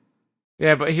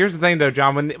 Yeah, but here's the thing, though,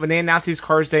 John. When they announce these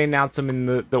cards, they announce them in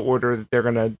the order that they're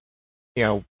going to,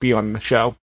 be on the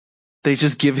show. They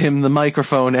just give him the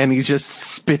microphone, and he just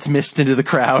spits mist into the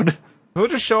crowd. He'll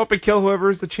just show up and kill whoever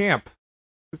is the champ.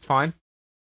 It's fine.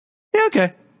 Yeah,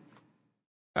 okay.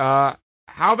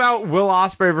 How about Will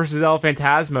Ospreay versus El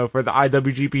Phantasmo for the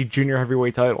IWGP Junior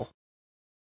Heavyweight title?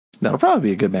 That'll probably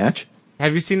be a good match.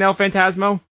 Have you seen El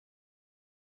Phantasmo?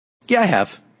 Yeah, I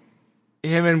have.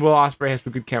 Him and Will Ospreay have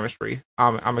some good chemistry.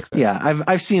 I'm excited. Yeah,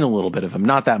 I've seen a little bit of him.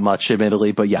 Not that much,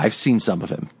 admittedly, but yeah, I've seen some of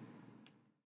him.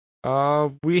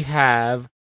 We have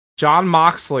John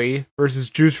Moxley versus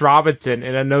Juice Robinson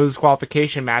in a no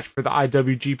disqualification match for the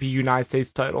IWGP United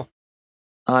States title.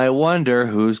 I wonder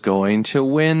who's going to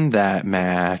win that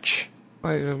match.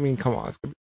 I mean, come on.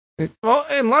 Well,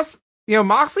 unless,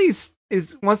 Moxley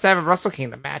wants to have a Wrestle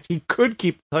Kingdom match, he could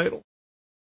keep the title.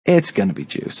 It's going to be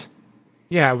Juice.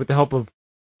 Yeah, with the help of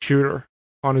Shooter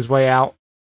on his way out.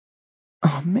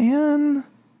 Oh, man.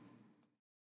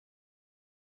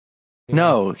 Yeah.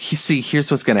 No,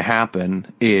 here's what's going to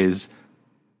happen is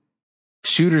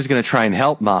Shooter's going to try and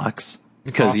help Mox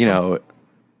because,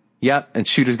 and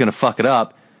Shooter's going to fuck it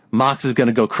up. Mox is going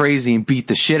to go crazy and beat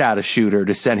the shit out of Shooter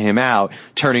to send him out,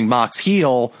 turning Mox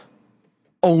heel.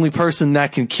 Only person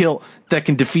that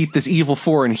can defeat this evil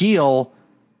foreign heel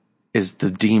is the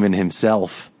demon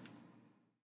himself.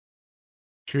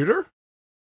 Shooter?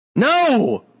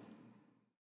 No!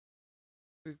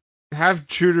 Have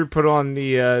Shooter put on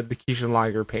the Keisha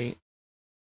Liger paint.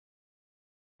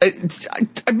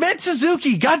 I meant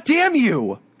Suzuki, god damn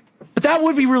you! But that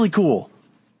would be really cool.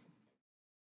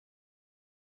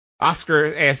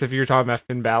 Oscar asked if you were talking about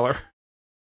Finn Balor.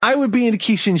 I would be into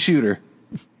Keisha Shooter.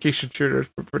 Keisha Shooter's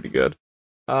pretty good.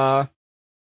 Kota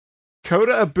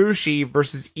Ibushi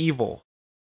versus Evil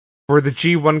for the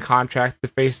G1 contract to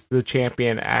face the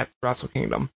champion at Wrestle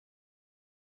Kingdom.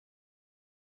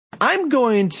 I'm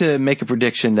going to make a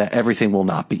prediction that everything will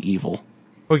not be evil.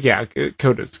 Well, yeah,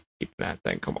 Kota's keeping that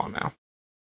thing. Come on now.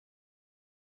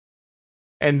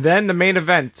 And then the main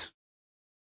event.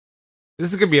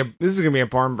 This is gonna be a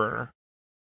barn burner.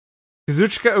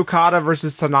 Kazuchika Okada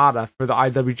versus Sanada for the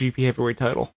IWGP Heavyweight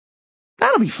title.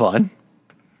 That'll be fun.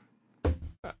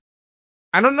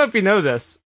 I don't know if you know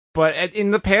this, but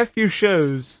in the past few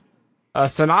shows,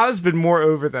 Sanada's been more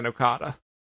over than Okada.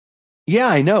 Yeah,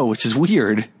 I know, which is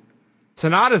weird.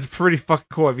 Sanada's pretty fucking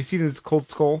cool. Have you seen his Cold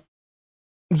Skull?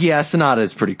 Yeah, Sanada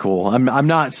is pretty cool. I'm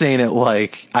not saying it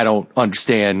like I don't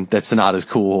understand that Sanada's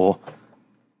cool.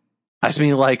 I just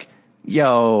mean like,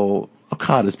 yo,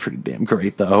 Okada's pretty damn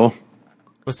great though.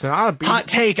 But Sanada hot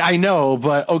take, I know,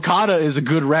 but Okada is a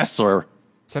good wrestler.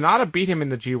 Sanada beat him in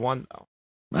the G1 though.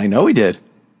 I know he did.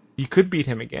 You could beat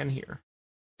him again here.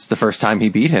 It's the first time he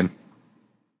beat him.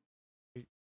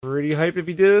 Pretty hyped if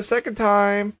he did it a second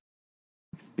time.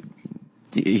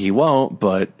 He won't,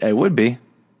 but it would be.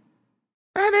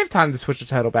 They have time to switch the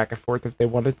title back and forth if they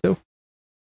wanted to.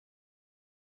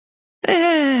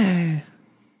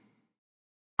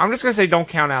 I'm just gonna say don't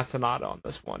count out Sanada on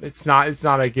this one. It's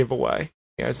not a giveaway.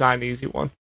 It's not an easy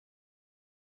one.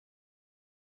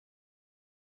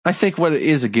 I think what it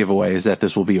is a giveaway is that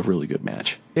this will be a really good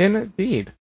match.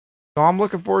 Indeed. So I'm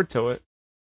looking forward to it.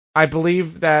 I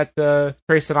believe that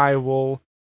Trace and I will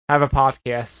have a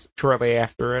podcast shortly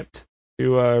after it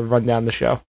to run down the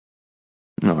show.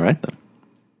 All right, then.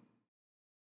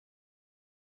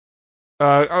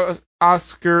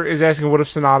 Oscar is asking, what if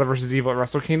Sanada versus Evil at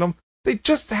Wrestle Kingdom? They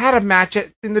just had a match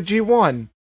in the G1.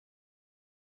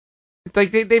 It's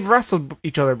like they've wrestled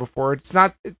each other before. That's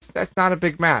not a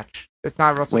big match. It's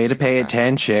not Wrestle Way to Kingdom pay match.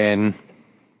 Attention.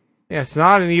 Yeah,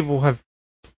 Sanada and Evil have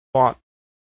fought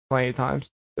plenty of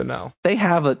times. So no. They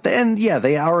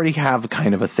already have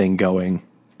kind of a thing going.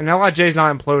 And LIJ's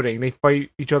not imploding. They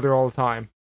fight each other all the time.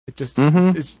 It just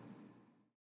Did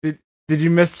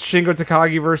you miss Shingo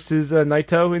Takagi versus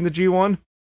Naito in the G1?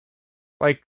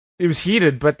 Like, it was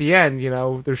heated, but at the end,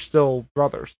 they're still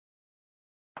brothers.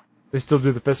 They still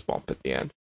do the fist bump at the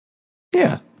end.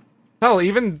 Yeah. Hell,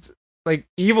 even like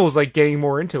Evil's like getting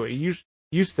more into it. He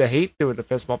used to hate doing the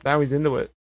fist bump. Now he's into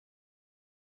it.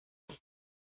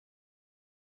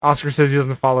 Oscar says he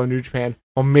doesn't follow New Japan.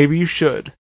 Well, maybe you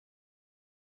should.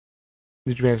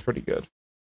 New Japan's pretty good.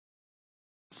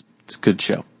 It's a good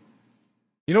show.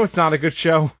 You know it's not a good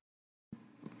show?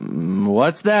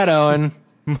 What's that, Owen?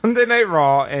 Monday Night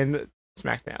Raw and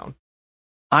SmackDown.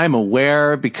 I'm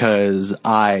aware because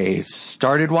I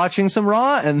started watching some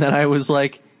Raw and then I was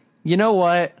like, you know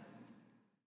what?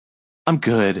 I'm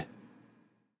good.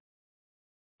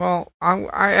 Well,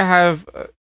 I have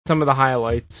some of the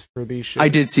highlights for these shows. I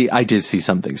did see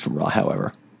some things from Raw,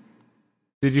 however.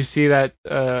 Did you see that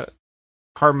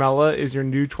Carmella is your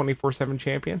new 24/7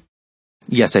 champion?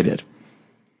 Yes, I did.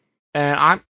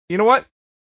 And you know what?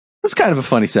 It's kind of a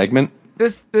funny segment.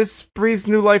 This breathes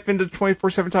new life into the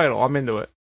 24/7 title. I'm into it.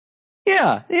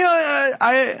 Yeah,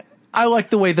 I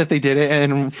like the way that they did it.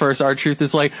 And first, R-Truth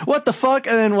is like, "What the fuck?"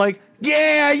 And then like,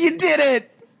 "Yeah, you did it."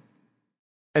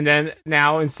 And then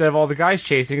now, instead of all the guys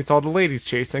chasing, it's all the ladies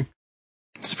chasing.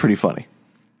 It's pretty funny.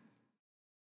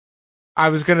 I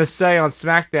was gonna say on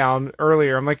SmackDown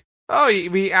earlier, I'm like, oh,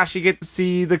 we actually get to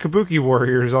see the Kabuki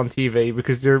Warriors on TV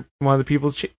because they're one of the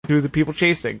people who the people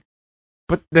chasing.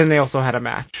 But then they also had a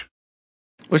match.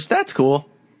 Which, that's cool.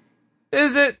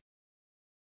 Is it?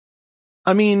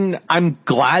 I mean, I'm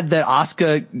glad that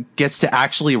Asuka gets to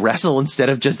actually wrestle instead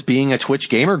of just being a Twitch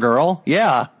gamer girl.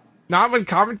 Yeah. Not when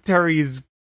commentary is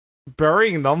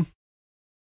burying them.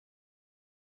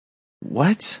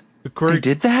 What? They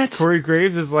did that? Corey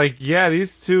Graves is like, yeah,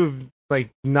 these two have like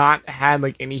not had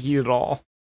like any heat at all.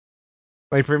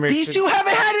 Like pretty much these two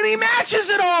haven't had any matches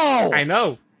at all. I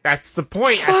know. That's the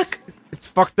point. Fuck. It's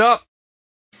fucked up.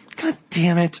 God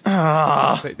damn it.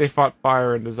 They fought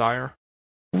Fire and Desire.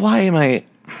 Why am I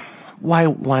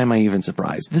even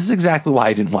surprised? This is exactly why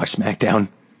I didn't watch SmackDown.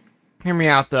 Hear me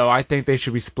out though. I think they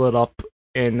should be split up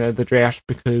in the draft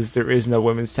because there is no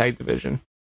women's tag division.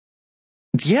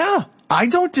 Yeah, I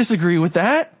don't disagree with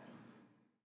that.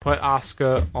 Put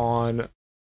Asuka on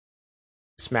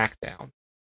SmackDown.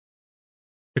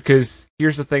 Because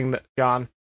here's the thing that, John,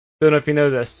 don't know if you know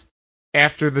this.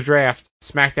 After the draft,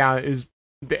 SmackDown is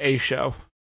the A show.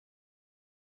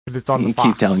 Because it's on the Fox.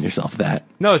 You keep telling yourself that.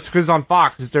 No, it's because it's on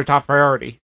Fox. It's their top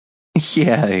priority.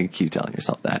 Yeah, you keep telling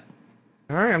yourself that.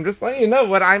 Alright, I'm just letting you know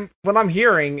what I'm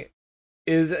hearing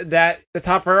is that the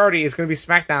top priority is going to be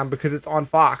SmackDown because it's on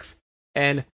Fox.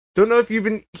 And don't know if you've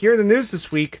been hearing the news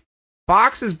this week.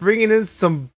 Fox is bringing in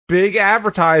some big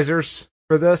advertisers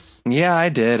for this. Yeah, I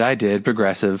did.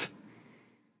 Progressive.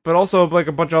 But also like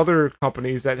a bunch of other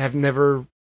companies that have never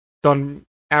done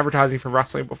advertising for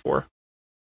wrestling before.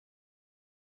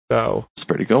 So it's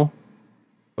pretty cool.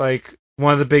 Like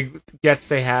one of the big gets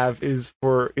they have is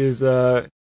I'm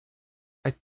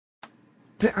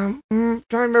trying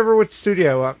to remember which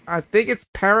studio. I think it's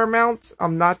Paramount.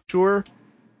 I'm not sure.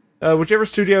 Whichever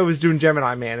studio is doing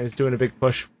Gemini Man is doing a big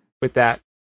push with that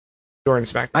during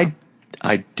SmackDown.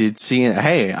 I did see it.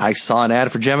 Hey, I saw an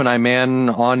ad for Gemini Man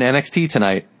on NXT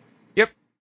tonight. Yep.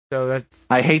 So that's.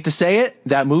 I hate to say it,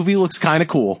 that movie looks kind of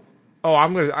cool. Oh,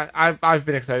 I've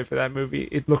been excited for that movie.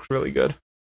 It looks really good.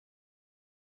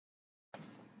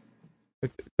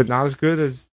 But not as good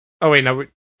as. Oh wait, no.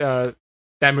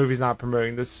 That movie's not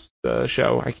promoting this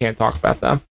show. I can't talk about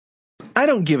them. I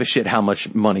don't give a shit how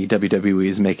much money WWE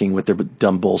is making with their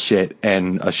dumb bullshit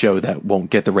and a show that won't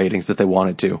get the ratings that they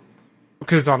want it to.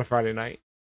 Because it's on a Friday night.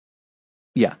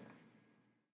 Yeah.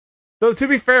 Though, to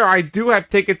be fair, I do have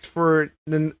tickets for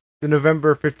the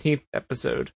November 15th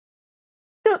episode.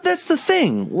 No, that's the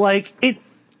thing. Like,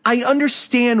 I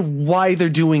understand why they're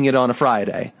doing it on a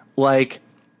Friday. Like,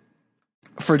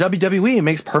 for WWE, it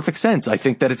makes perfect sense. I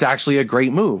think that it's actually a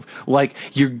great move. Like,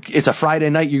 it's a Friday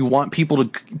night. You want people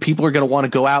are going to want to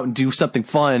go out and do something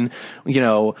fun,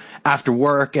 after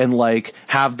work and like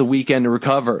have the weekend to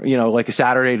recover, like a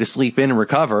Saturday to sleep in and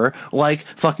recover. Like,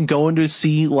 fucking going to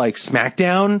see like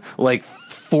SmackDown, like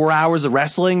 4 hours of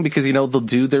wrestling because, they'll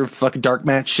do their fucking dark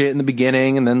match shit in the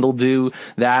beginning and then they'll do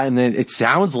that. And then it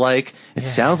sounds like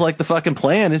the fucking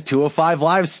plan is 205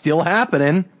 Live still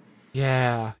happening.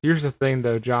 Yeah, here's the thing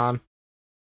though, John.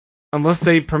 Unless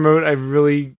they promote a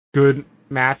really good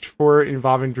match for it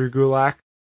involving Drew Gulak,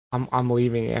 I'm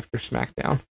leaving after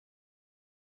SmackDown.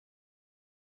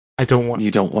 I don't want.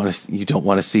 You don't want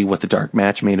to see what the dark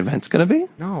match main event's going to be?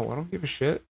 No, I don't give a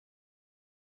shit.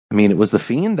 I mean, it was The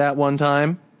Fiend that one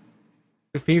time.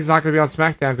 The Fiend's not going to be on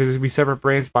SmackDown because it'll be separate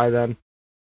brands by then.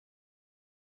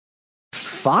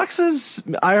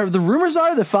 The rumors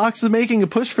are that Fox is making a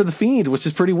push for The Fiend, which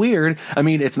is pretty weird. I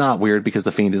mean, it's not weird because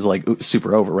The Fiend is like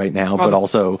super over right now, but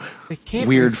also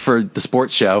weird for the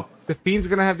sports show. The Fiend's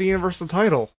gonna have the Universal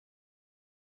title.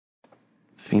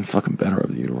 Fiend fucking better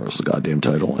have the Universal goddamn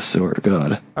title, I swear to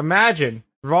God. Imagine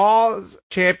Raw's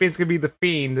champion's gonna be The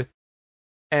Fiend,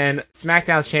 and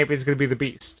SmackDown's champion's gonna be The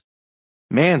Beast.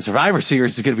 Man, Survivor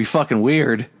Series is gonna be fucking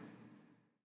weird.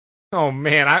 Oh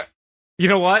man, you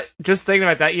know what? Just thinking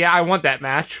about that, yeah, I want that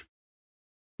match.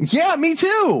 Yeah, me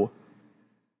too.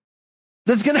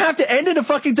 That's gonna have to end in a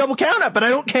fucking double count up, but I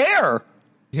don't care.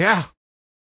 Yeah.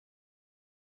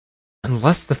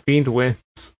 Unless The Fiend wins.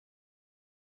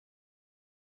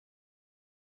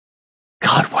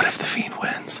 God, what if The Fiend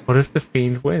wins? What if The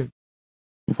Fiend wins?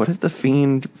 What if The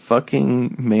Fiend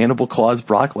fucking mandible claws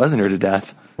Brock Lesnar to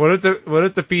death? What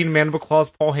if the Fiend mandible claws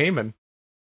Paul Heyman?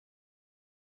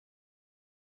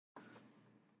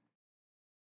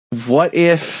 What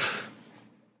if...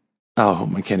 Oh,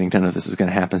 I'm kidding. Don't know if this is going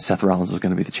to happen. Seth Rollins is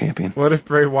going to be the champion. What if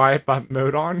Bray Wyatt bought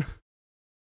Modon?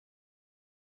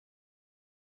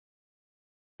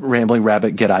 Rambling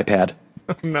Rabbit, get iPad.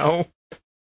 No.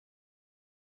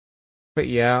 But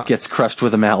yeah. Gets crushed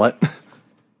with a mallet.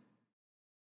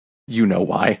 You know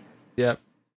why. Yep.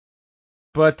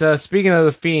 But speaking of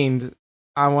the Fiend,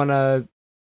 I want to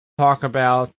talk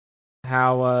about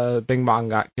how Bing Bong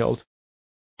got killed.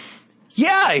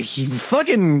 Yeah, he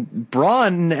fucking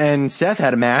Braun and Seth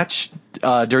had a match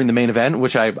during the main event,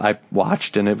 which I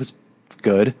watched, and it was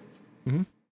good,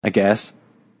 I guess.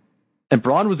 And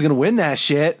Braun was going to win that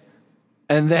shit.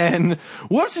 And then,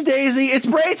 whoops daisy, it's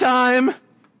Bray time!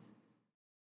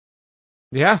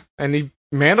 Yeah, and he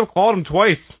Mandel clawed him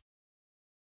twice.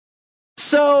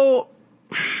 So,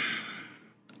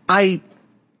 I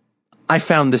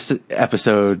found this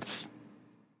episode's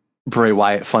Bray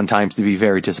Wyatt fun times to be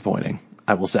very disappointing,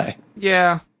 I will say.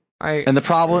 Yeah, And the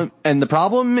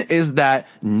problem is that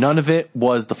none of it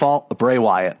was the fault of Bray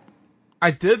Wyatt.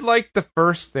 I did like the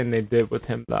first thing they did with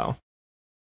him, though.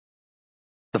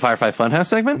 The Firefly Funhouse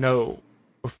segment? No,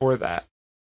 before that.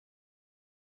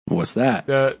 What's that?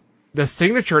 The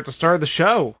signature at the start of the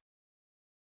show.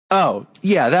 Oh,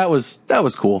 yeah, that was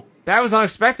cool. That was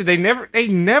unexpected. They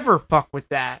never fuck with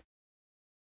that.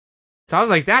 So I was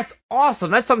like, that's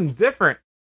awesome. That's something different.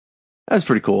 That was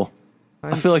pretty cool.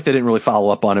 I feel like they didn't really follow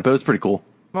up on it, but it was pretty cool.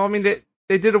 Well, I mean,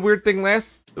 they did a weird thing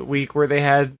last week where they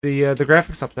had the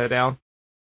graphics upside down.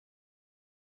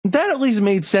 That at least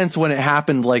made sense when it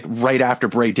happened, like, right after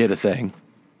Bray did a thing.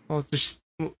 Well, just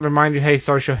remind you, hey,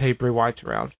 sorry, show, hey, Bray Wyatt's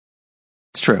around.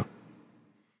 It's true.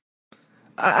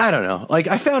 I don't know. Like,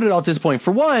 I found it all disappointing.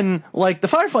 For one, like, the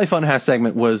Firefly Funhouse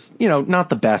segment was, not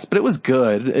the best, but it was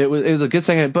good. It was a good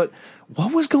segment, but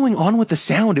what was going on with the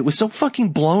sound? It was so fucking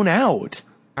blown out.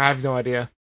 I have no idea.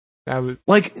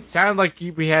 Like, it sounded like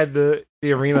we had the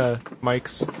arena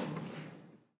mics.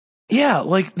 Yeah,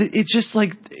 like, it just,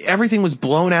 like, everything was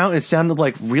blown out. It sounded,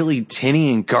 like, really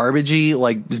tinny and garbagey.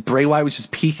 Like, Bray Wyatt was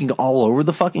just peeking all over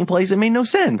the fucking place. It made no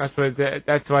sense. That's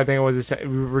what I think it was.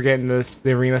 We were getting the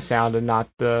arena sound and not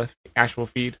the actual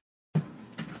feed.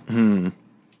 I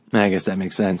guess that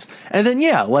makes sense. And then,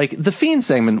 yeah, like, the Fiend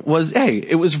segment was, hey,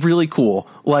 it was really cool.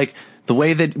 Like, the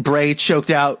way that Bray choked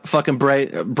out fucking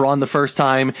Braun the first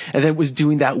time, and then was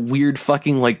doing that weird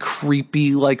fucking, like,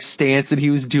 creepy, like, stance that he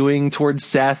was doing towards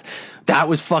Seth. That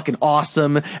was fucking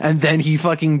awesome. And then he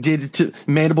fucking did it to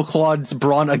Mandible Clawed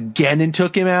Braun again and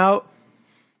took him out.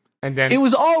 And then it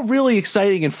was all really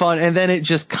exciting and fun, and then it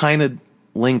just kind of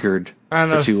lingered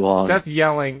for too long. Seth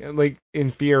yelling, like,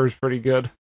 in fear was pretty good.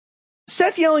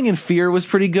 Seth yelling in fear was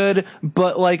pretty good,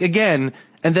 but, like, again,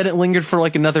 and then it lingered for,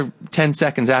 like, another 10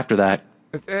 seconds after that.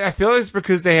 I feel it's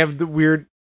because they have the weird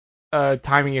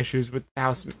timing issues with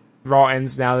how Raw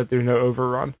ends now that there's no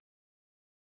overrun.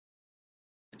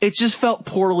 It just felt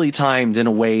poorly timed in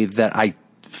a way that I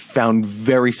found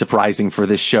very surprising for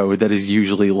this show that is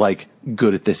usually, like,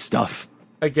 good at this stuff.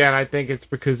 Again, I think it's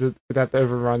because without the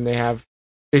overrun,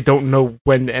 they don't know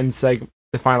when to end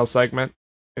the final segment,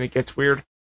 and it gets weird.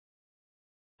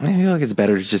 I feel like it's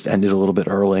better to just end it a little bit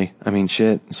early. I mean,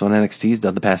 shit. That's what NXT's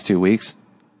done the past 2 weeks.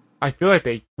 I feel like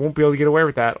they won't be able to get away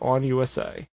with that on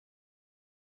USA.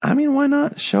 I mean, why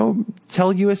not?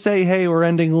 Tell USA, hey, we're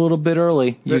ending a little bit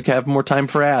early. You can have more time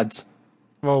for ads.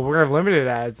 Well, we're going to have limited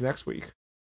ads next week.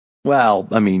 Well,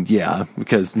 I mean, yeah,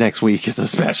 because next week is a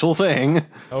special thing.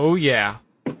 Oh, yeah.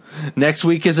 Next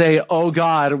week is oh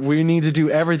God, we need to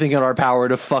do everything in our power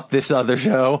to fuck this other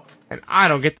show. And I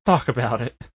don't get to talk about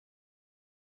it.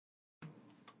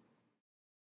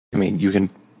 I mean, you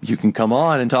can come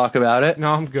on and talk about it.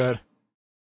 No, I'm good.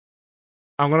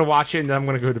 I'm going to watch it and then I'm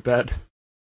going to go to bed.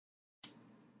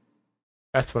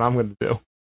 That's what I'm going to do.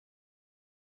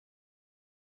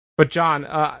 But John,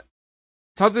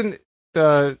 something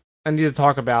I need to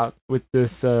talk about with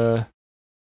this Fiend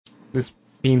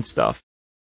stuff.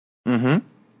 Mm-hmm.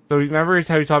 So remember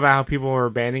how you talked about how people were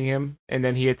banning him, and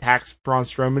then he attacks Braun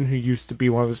Strowman, who used to be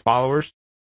one of his followers?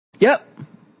 Yep.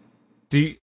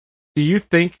 Do you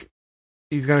think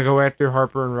he's going to go after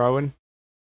Harper and Rowan?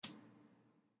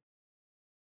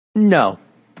 No.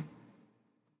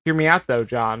 Hear me out, though,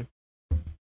 John.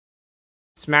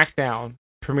 SmackDown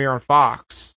premiere on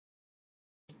Fox.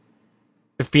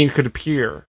 The Fiend could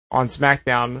appear on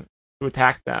SmackDown to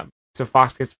attack them, so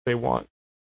Fox gets what they want.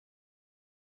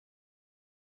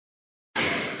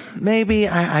 Maybe.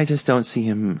 I just don't see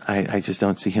him. I just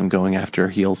don't see him going after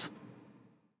heels.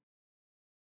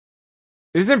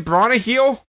 Isn't Braun a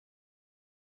heel?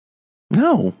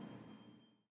 No.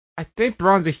 I think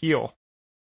Braun's a heel.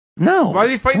 No. Why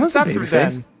is he fighting Seth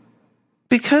then?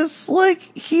 Because, like,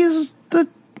 he's a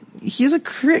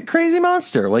crazy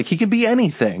monster. Like, he could be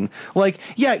anything. Like,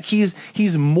 yeah,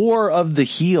 he's more of the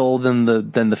heel than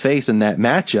the face in that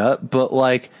matchup. But,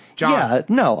 like, John, yeah,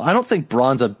 no, I don't think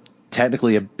Braun's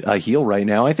technically a heel right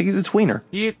now. I think he's a tweener.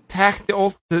 He attacked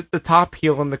the top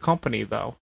heel in the company,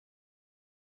 though.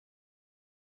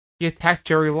 He attacked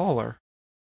Jerry Lawler.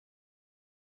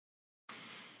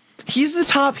 He's the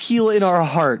top heel in our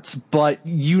hearts, but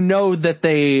you know that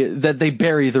they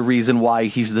bury the reason why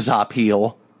he's the top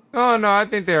heel. Oh, no, I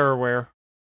think they're aware.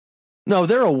 No,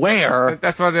 they're aware.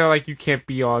 That's why they're like, you can't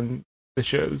be on the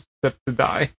shows except to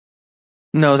die.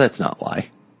 No, that's not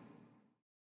why.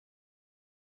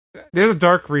 There's a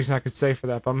dark reason I could say for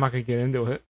that, but I'm not going to get into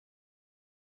it.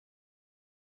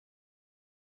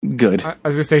 Good. I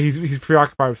was going to say he's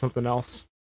preoccupied with something else.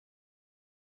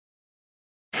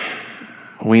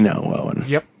 We know, Owen.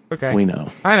 Yep. Okay. We know.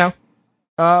 I know.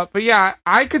 But yeah,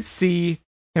 I could see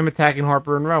him attacking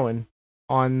Harper and Rowan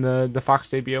on the Fox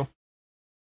debut.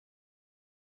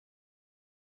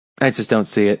 I just don't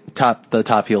see it. The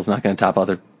top heel's not going to top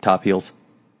other top heels.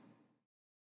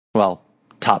 Well,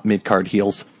 top mid-card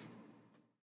heels.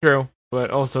 True,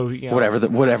 but also, you know,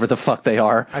 whatever the fuck they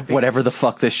are, whatever the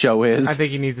fuck this show is. I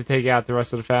think you need to take out the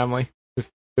rest of the family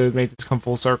to make this come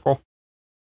full circle.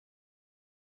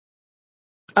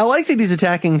 I like that he's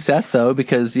attacking Seth though,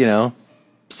 because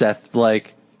Seth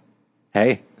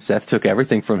Seth took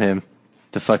everything from him.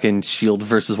 The fucking Shield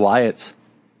versus Wyatt's.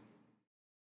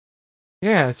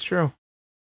 Yeah, it's true.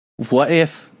 What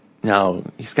if? No,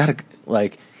 he's got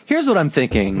to Here's what I'm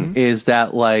thinking is that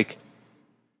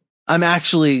I'm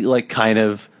actually kind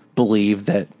of believe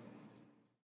that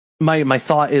my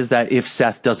thought is that if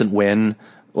Seth doesn't win,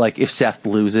 if Seth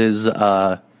loses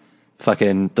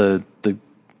fucking the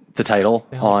title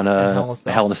on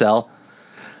Hell in a Cell,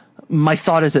 my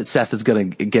thought is that Seth is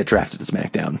going to get drafted to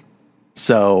SmackDown.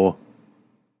 So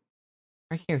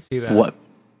I can't see that. What?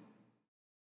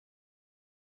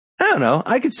 I don't know.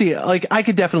 I could see it. I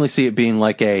could definitely see it being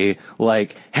hey,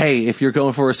 if you're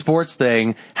going for a sports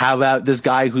thing, how about this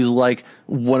guy who's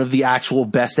one of the actual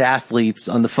best athletes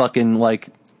on the fucking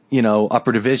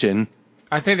upper division?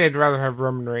 I think they'd rather have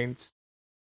Roman Reigns.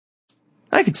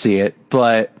 I could see it,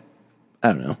 but I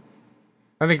don't know.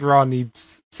 I think Raw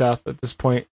needs Seth at this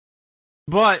point.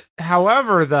 But,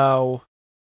 however, though,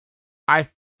 I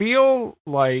feel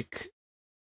like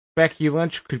Becky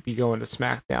Lynch could be going to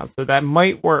SmackDown, so that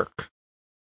might work.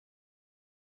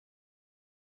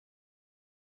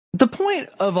 The point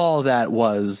of all that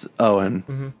was,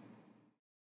 Owen,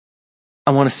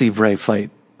 I want to see Bray fight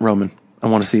Roman. I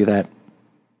want to see that.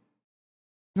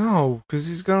 No, because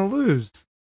he's going to lose.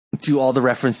 Do all the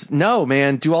references. No,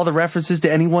 man. Do all the references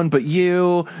to anyone but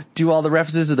you. Do all the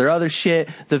references to their other shit.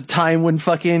 The time when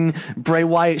fucking Bray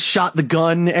Wyatt shot the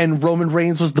gun and Roman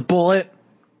Reigns was the bullet.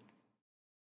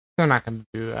 They're not going to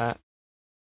do that.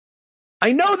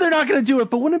 I know they're not going to do it,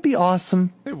 but wouldn't it be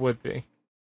awesome? It would be.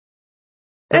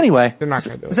 Anyway, they're not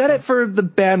going to do it. Is that it for the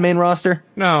bad main roster?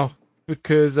 No,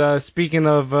 because speaking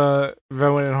of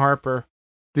Rowan and Harper,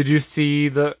 did you see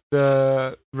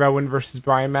the Rowan versus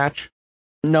Bryan match?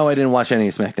 No, I didn't watch any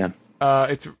of SmackDown.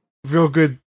 It's a real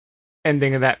good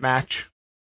ending of that match.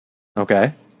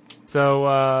 Okay.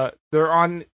 So they're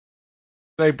on,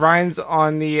 Bryan's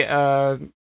on the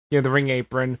the ring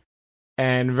apron,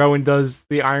 and Rowan does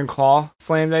the Iron Claw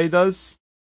slam that he does.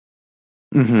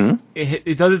 Mm-hmm.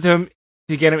 It does it to him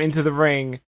to get him into the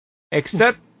ring,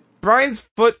 except Bryan's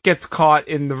foot gets caught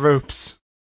in the ropes.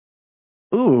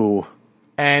 Ooh.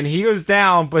 And he goes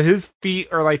down, but his feet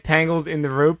are tangled in the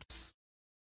ropes.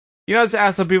 You know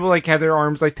how some people have their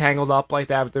arms tangled up like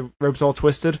that with the ropes all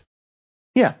twisted?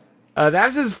 Yeah.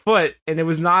 That's his foot, and it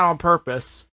was not on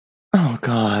purpose. Oh,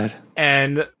 God.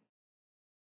 And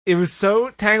it was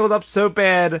so tangled up so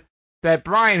bad that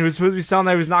Bryan, who was supposed to be selling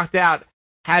that he was knocked out,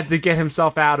 had to get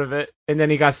himself out of it, and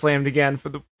then he got slammed again for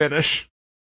the finish.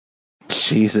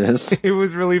 Jesus. It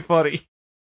was really funny.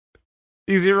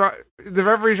 The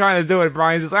referee trying to do it,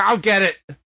 Bryan's just I'll get it.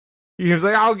 He was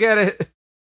I'll get it.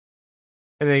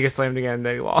 And then he gets slammed again, and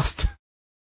then he lost.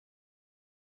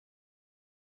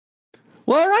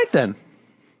 Well, all right then.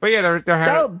 But yeah, they're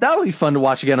having... That'll be fun to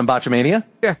watch again on Botchamania.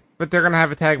 Yeah, but they're going to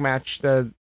have a tag match.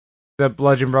 The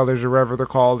Bludgeon Brothers, or whatever they're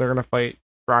called, they're going to fight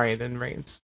Bryan and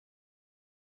Reigns.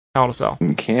 Hell in a Cell.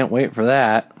 Can't wait for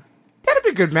that. That'd be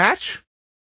a good match.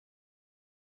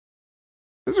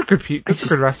 Those are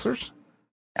good wrestlers.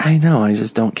 I know, I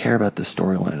just don't care about the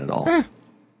storyline at all. I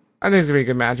think it's going to be a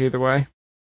good match either way.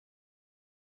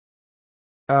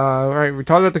 Right, we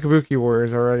talked about the Kabuki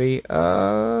Warriors already.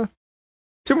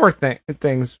 Two more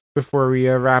things before we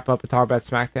wrap up and talk about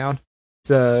SmackDown.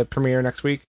 It's a premiere next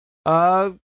week.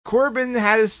 Corbin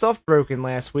had his stuff broken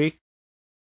last week.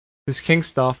 His King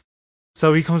stuff.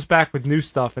 So he comes back with new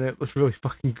stuff, and it looks really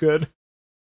fucking good.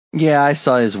 Yeah, I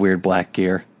saw his weird black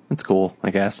gear. It's cool,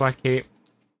 I guess. Black cape.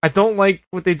 I don't like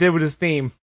what they did with his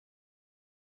theme.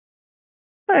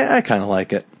 I kind of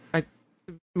like it.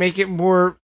 Make it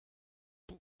more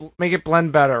make it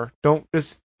blend better. Don't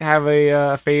just have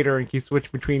a fader and keep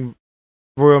switch between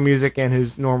royal music and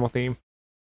his normal theme.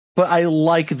 But I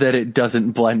like that it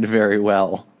doesn't blend very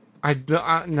well.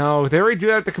 No, they already do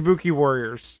that at the Kabuki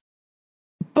Warriors.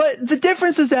 But the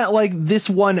difference is that, like, this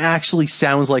one actually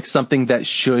sounds like something that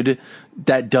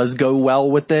does go well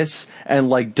with this and,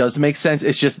 like, does make sense.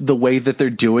 It's just the way that they're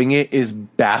doing it is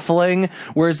baffling,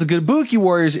 whereas the Kabuki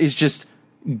Warriors is just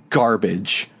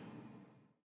garbage.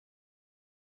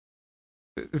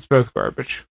 It's both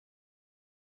garbage.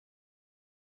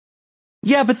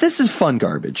 Yeah, but this is fun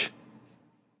garbage.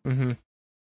 Mm-hmm.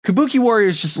 Kabuki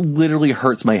Warriors just literally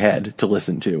hurts my head to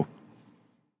listen to.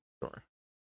 Sure.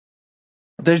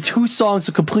 They're two songs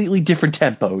with completely different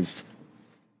tempos.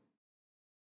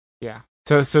 Yeah.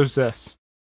 So's this.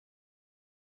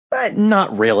 But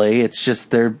not really. It's just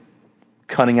they're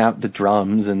cutting out the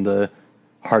drums and the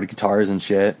hard guitars and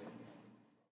shit.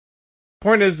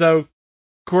 Point is, though,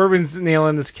 Corbin's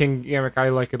nailing this King gimmick. I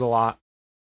like it a lot.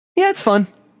 Yeah, it's fun.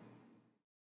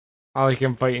 I like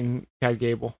him fighting Chad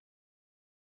Gable.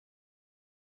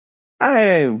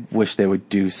 I wish they would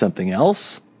do something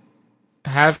else.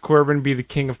 Have Corbin be the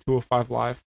king of 205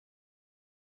 Live.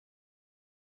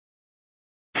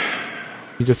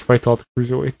 He just fights all the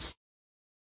cruiserweights.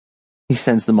 He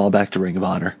sends them all back to Ring of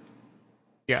Honor.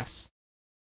 Yes.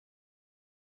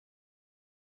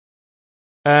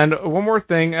 And one more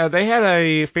thing, they had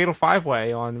a Fatal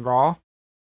 5-Way on Raw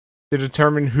to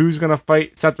determine who's going to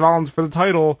fight Seth Rollins for the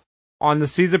title on the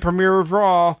season premiere of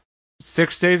Raw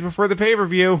 6 days before the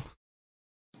pay-per-view.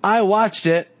 I watched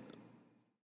it.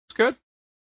 It's good.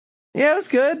 Yeah, it was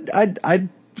good. I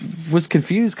was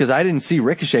confused because I didn't see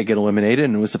Ricochet get eliminated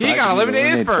and was surprised he got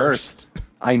eliminated first.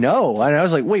 I know. And I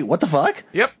was like, wait, what the fuck?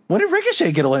 Yep. When did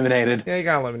Ricochet get eliminated? Yeah, he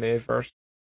got eliminated first.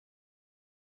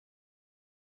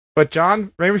 But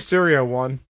John, Rey Mysterio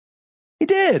won. He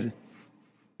did.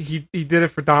 He did it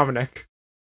for Dominic.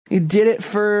 He did it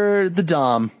for the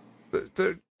Dom.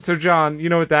 So John, you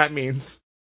know what that means.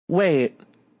 Wait.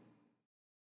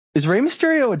 Is Rey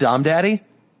Mysterio a Dom Daddy?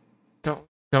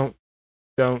 Don't.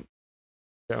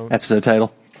 Episode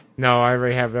title? No, I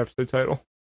already have an episode title.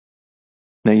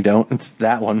 No, you don't. It's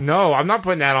that one. No, I'm not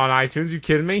putting that on iTunes. You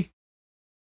kidding me?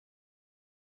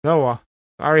 No, I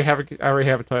already have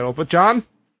a title. But John?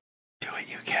 Do it,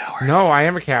 you coward. No, I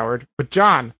am a coward. But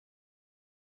John,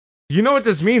 you know what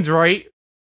this means, right?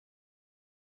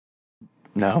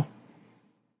 No.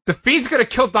 The Fiend's gonna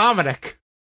kill Dominic.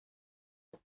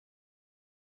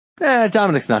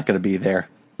 Dominic's not going to be there.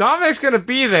 Dominic's gonna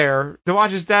be there to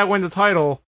watch his dad win the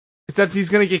title, except he's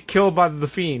gonna get killed by the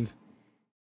Fiend.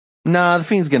 Nah, the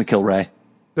Fiend's going to kill Ray.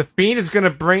 The Fiend is gonna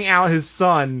bring out his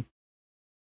son,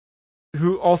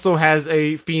 who also has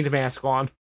a Fiend mask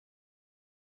on.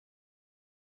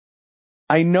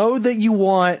 I know that you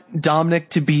want Dominic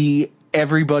to be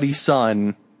everybody's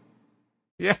son.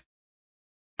 Yeah.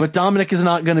 But Dominic is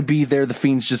not going to be there. The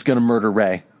Fiend's just going to murder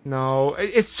Ray. No,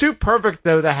 it's too perfect,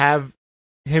 though, to have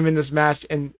him in this match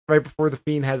and right before the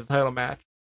Fiend has a title match.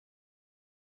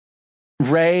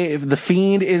 The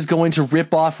Fiend is going to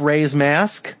rip off Ray's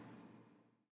mask.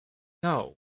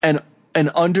 No. And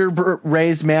under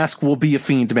Ray's mask will be a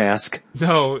Fiend mask.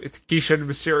 No, it's Keisha and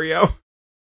Mysterio.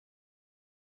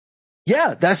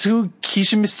 Yeah, that's who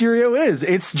Keisha Mysterio is.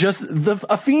 It's just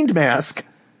a Fiend mask.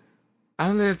 I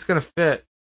don't think it's gonna fit.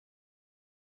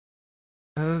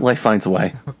 Life finds a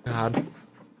way. Oh, God.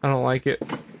 I don't like it.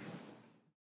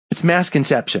 It's mask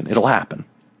inception. It'll happen.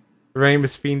 Rey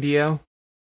Mysterio.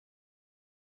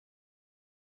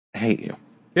 I hate you.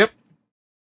 Yep.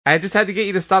 I just had to get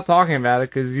you to stop talking about it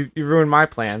because you ruined my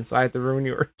plan, so I had to ruin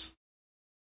yours.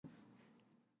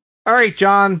 Alright,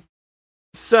 John.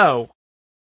 So,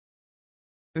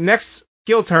 the next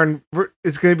heel turn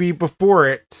is going to be before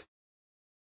it,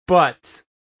 but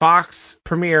Fox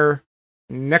premiere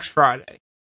next Friday.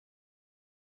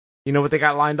 You know what they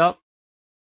got lined up?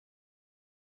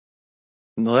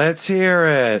 Let's hear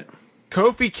it.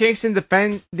 Kofi Kingston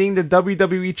defending the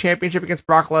WWE Championship against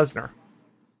Brock Lesnar.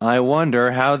 I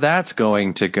wonder how that's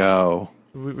going to go.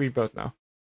 We both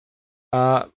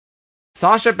know.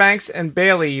 Sasha Banks and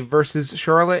Bayley versus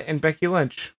Charlotte and Becky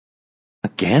Lynch.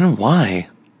 Again? Why?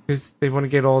 Because they want to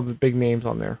get all the big names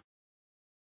on there.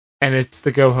 And it's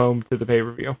the go home to the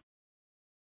pay-per-view.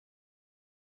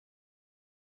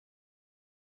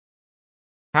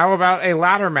 How about a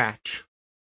ladder match?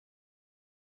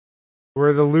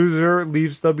 Where the loser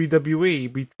leaves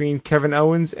WWE between Kevin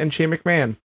Owens and Shane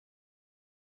McMahon.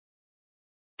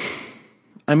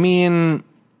 I mean,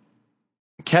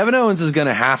 Kevin Owens is going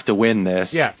to have to win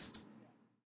this. Yes.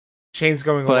 Shane's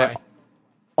going but away. I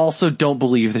also don't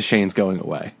believe that Shane's going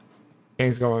away.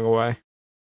 Kane's going away.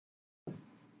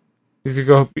 He's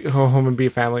gonna go home and be a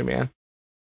family man.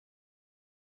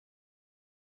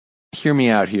 Hear me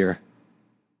out here.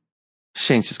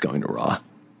 Shane's just going to Raw.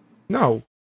 No.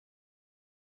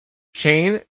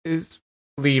 Shane is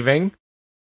leaving.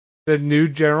 The new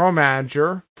general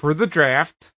manager for the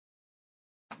draft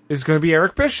is going to be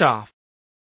Eric Bischoff.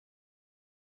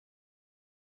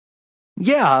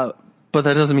 Yeah, but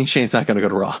that doesn't mean Shane's not going to go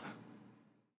to Raw.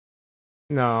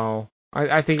 No.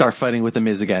 I think start fighting with The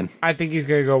Miz again. I think he's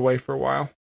going to go away for a while.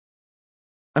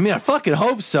 I mean, I fucking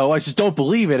hope so. I just don't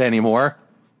believe it anymore.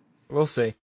 We'll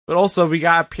see. But also, we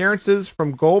got appearances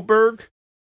from Goldberg,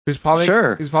 who's probably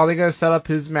going to set up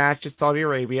his match at Saudi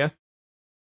Arabia.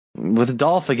 With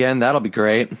Dolph again, that'll be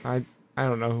great. I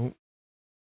don't know.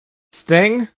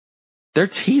 Sting? They're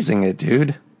teasing it,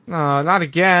 dude. No, not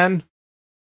again.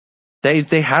 They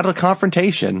had a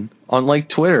confrontation on like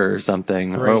Twitter or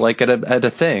something, or like at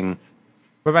a thing.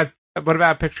 What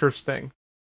about a picture of Sting?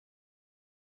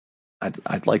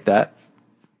 I'd like that.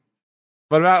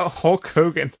 What about Hulk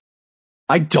Hogan?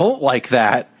 I don't like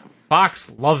that.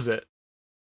 Fox loves it.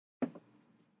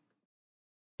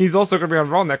 He's also going to be on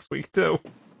Raw next week, too.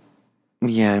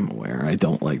 Yeah, I'm aware. I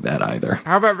don't like that either.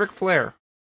 How about Ric Flair?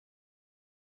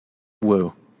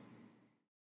 Woo.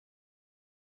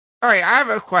 Alright, I have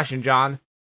a question, John.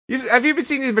 Have you been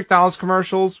seeing these McDonald's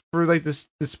commercials for like this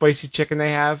spicy chicken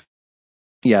they have?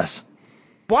 Yes.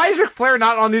 Why is Ric Flair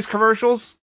not on these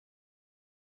commercials?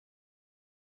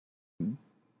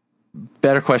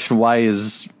 Better question, why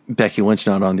is Becky Lynch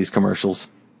not on these commercials?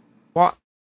 What?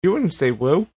 You wouldn't say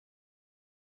woo.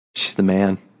 She's the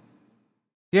man.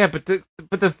 Yeah, but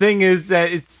the thing is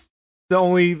that it's the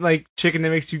only like chicken that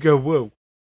makes you go woo.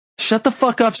 Shut the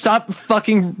fuck up, stop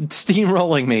fucking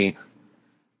steamrolling me.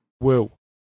 Woo.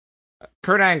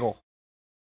 Kurt Angle.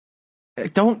 I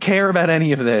don't care about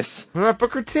any of this. What about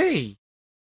Booker T?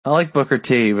 I like Booker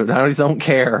T, but I don't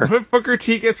care. What if Booker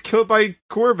T gets killed by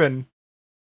Corbin?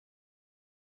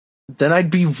 Then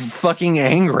I'd be fucking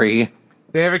angry.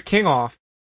 They have a king off.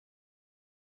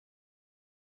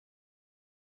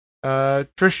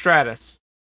 Trish Stratus.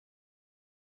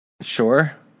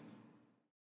 Sure.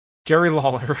 Jerry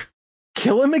Lawler.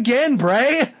 Kill him again,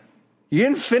 Bray! You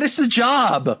didn't finish the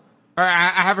job! Alright,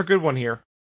 I have a good one here.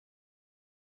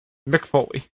 Mick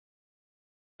Foley.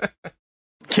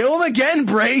 Kill him again,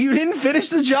 Bray! You didn't finish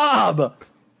the job!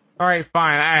 Alright,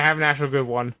 fine. I have an actual good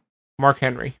one. Mark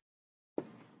Henry.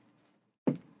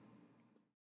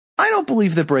 I don't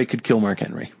believe that Bray could kill Mark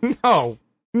Henry. No.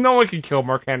 No one can kill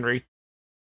Mark Henry.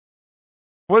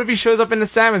 What if he shows up in a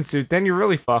salmon suit? Then you're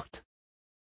really fucked.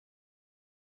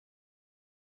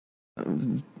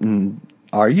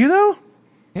 Are you, though?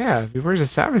 Yeah, if he wears a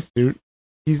salmon suit,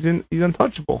 he's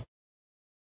untouchable.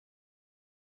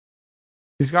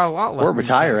 He's got a lot left. Or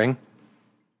retiring.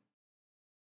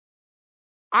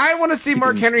 I want to see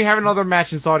Mark Henry have another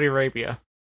match in Saudi Arabia.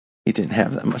 He didn't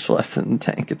have that much left in the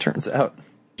tank, it turns out.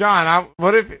 John,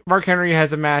 what if Mark Henry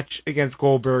has a match against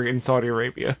Goldberg in Saudi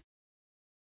Arabia?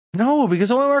 No, because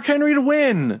I want Mark Henry to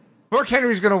win. Mark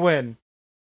Henry's going to win.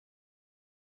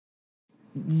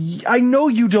 I know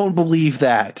you don't believe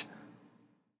that.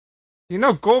 You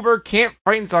know, Goldberg can't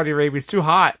fight in Saudi Arabia. It's too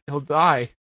hot. He'll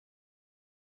die.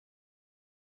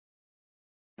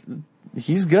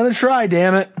 He's gonna try,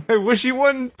 damn it. I wish he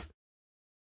wouldn't.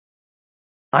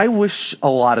 I wish a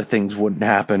lot of things wouldn't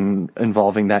happen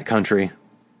involving that country.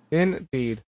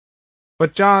 Indeed.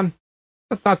 But John,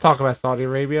 let's not talk about Saudi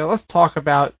Arabia. Let's talk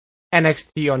about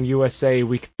NXT on USA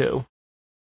Week 2.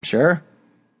 Sure.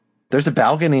 There's a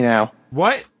balcony now.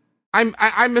 What?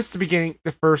 I missed the beginning,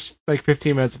 the first like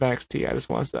 15 minutes of NXT. I just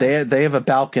want to say they have a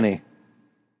balcony.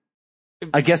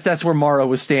 I guess that's where Morrow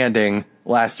was standing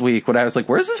last week. When I was like,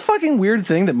 "Where's this fucking weird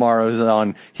thing that Morrow's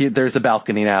on?" There's a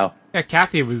balcony now. Yeah,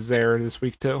 Kathy was there this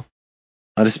week too.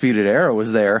 Undisputed Era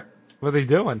was there. What are they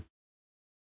doing?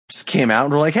 Just came out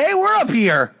and were like, "Hey, we're up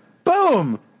here!"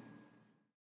 Boom.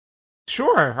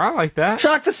 Sure, I like that.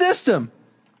 Shock the system.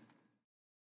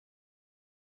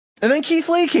 And then Keith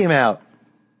Lee came out.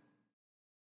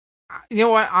 You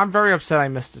know what? I'm very upset I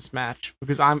missed this match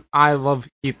because I love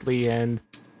Keith Lee and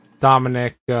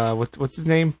Dominic. What's his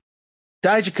name?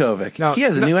 Dijakovic. No, he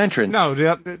has a new entrance. No,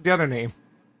 the other name.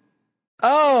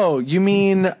 Oh, you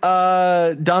mean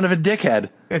Donovan Dickhead?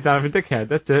 Yeah, Donovan Dickhead.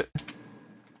 That's it.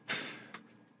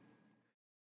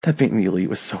 That Beat the Elite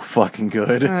was so fucking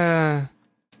good.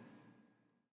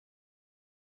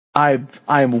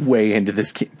 I'm way into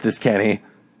this Kenny.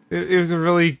 It was a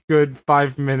really good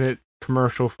 5-minute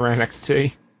commercial for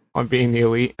NXT on Being the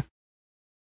Elite.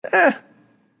 I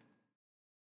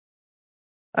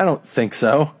don't think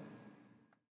so.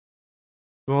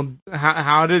 Well,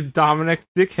 how did Dominic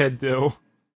Dickhead do?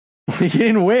 He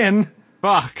didn't win.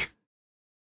 Fuck.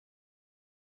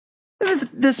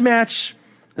 This match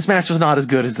was not as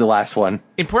good as the last one.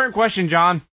 Important question,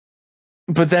 John.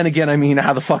 But then again, I mean,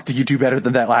 how the fuck did you do better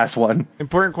than that last one?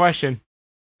 Important question.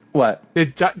 What?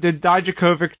 Did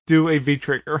Dijakovic do a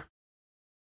V-trigger?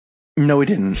 No, he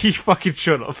didn't. He fucking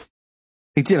should have.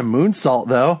 He did a moonsault,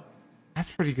 though.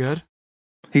 That's pretty good.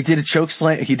 He did a choke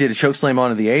slam. He did a choke slam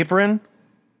onto the apron.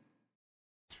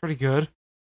 That's pretty good.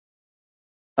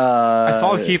 I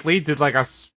saw Keith Lee did like a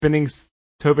spinning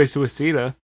Tobe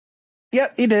Suicida.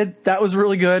 Yep, he did. That was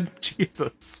really good.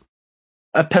 Jesus.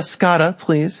 A pescata,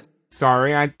 please.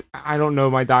 Sorry, I don't know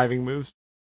my diving moves.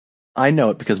 I know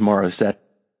it because Morrow said.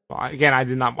 Well, again, I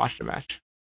did not watch the match.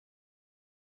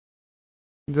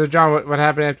 So, John, what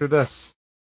happened after this?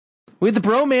 We had the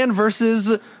Bro Man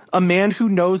versus a man who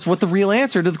knows what the real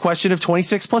answer to the question of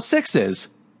 26 plus 6 is.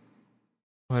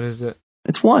 What is it?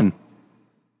 It's 1.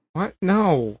 What?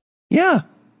 No. Yeah.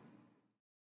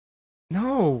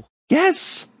 No.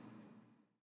 Yes.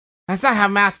 That's not how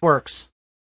math works.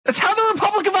 That's how the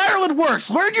Republic of Ireland works.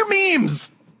 Learn your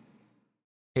memes.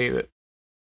 Hate it.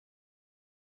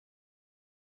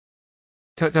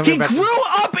 He grew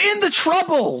up in the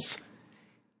Troubles.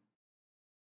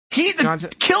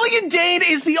 Killian Dane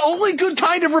is the only good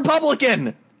kind of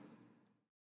Republican.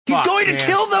 He's going to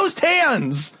kill those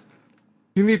Tans.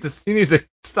 You need to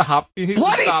stop.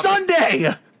 Bloody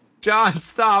Sunday. John,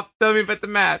 stop. Tell me about the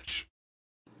match.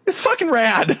 It's fucking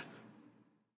rad.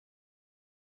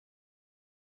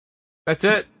 That's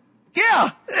it.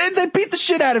 Yeah, and they beat the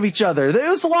shit out of each other. It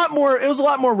was a lot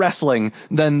more wrestling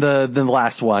than the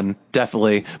last one,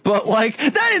 definitely. But like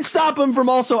that didn't stop him from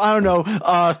also, I don't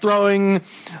know, throwing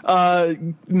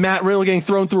Matt Riddle getting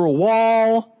thrown through a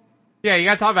wall. Yeah, you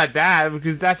gotta talk about that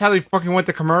because that's how they fucking went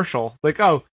to commercial. Like,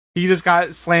 oh, he just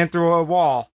got slammed through a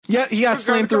wall. Yeah, he got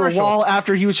slammed through a wall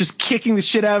after he was just kicking the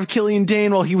shit out of Killian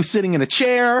Dane while he was sitting in a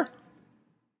chair.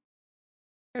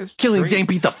 Killian Dane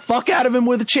beat the fuck out of him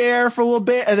with a chair for a little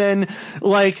bit, and then,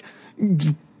 like,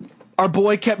 our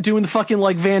boy kept doing the fucking,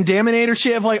 like, Van Daminator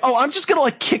shit of, like, oh, I'm just gonna,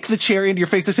 like, kick the chair into your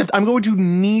face, except I'm going to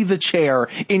knee the chair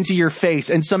into your face,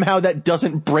 and somehow that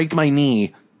doesn't break my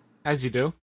knee. As you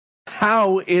do.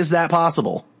 How is that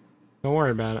possible? Don't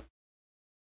worry about it.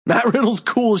 Matt Riddle's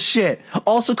cool as shit.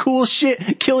 Also cool as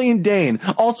shit, Killian Dane.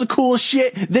 Also cool as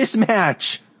shit, this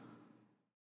match.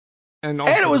 And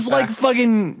it was like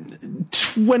fucking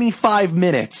 25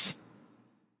 minutes.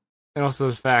 And also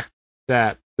the fact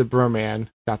that the Bro Man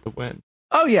got the win.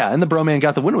 Oh yeah, and the Bro Man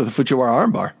got the win with a Fujiwara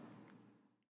armbar.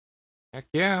 Heck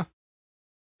yeah.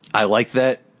 I like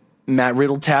that Matt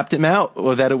Riddle tapped him out,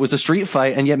 or that it was a street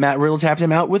fight, and yet Matt Riddle tapped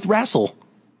him out with wrestle.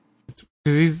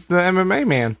 Because he's the MMA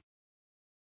man.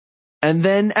 And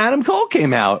then Adam Cole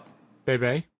came out.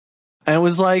 Baby. And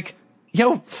was like,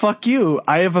 yo, fuck you,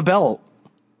 I have a belt.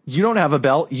 You don't have a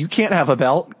belt. You can't have a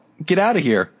belt. Get out of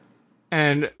here.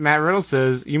 And Matt Riddle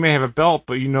says, you may have a belt,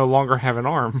 but you no longer have an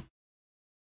arm.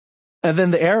 And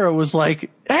then the Arrow was like,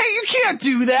 hey, you can't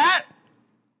do that.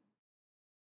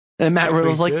 And Matt Riddle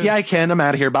was like, yeah, I can. I'm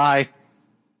out of here. Bye.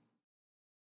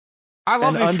 I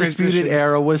love these Undisputed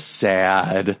Era was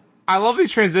sad. I love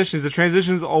these transitions. The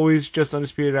transition's always just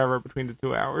Undisputed Era between the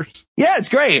 2 hours. Yeah, it's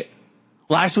great.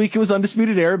 Last week it was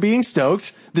Undisputed Era being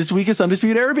stoked. This week it's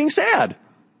Undisputed Era being sad.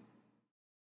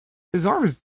 His arm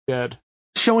is dead.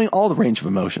 Showing all the range of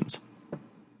emotions.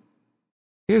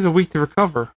 He has a week to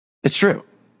recover. It's true.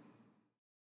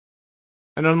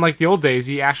 And unlike the old days,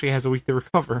 he actually has a week to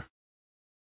recover.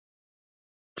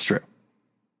 It's true.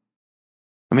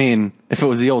 I mean, if it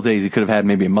was the old days, he could have had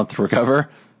maybe a month to recover.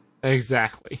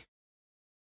 Exactly.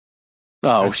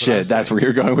 Oh, shit. That's where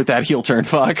you're going with that heel turn.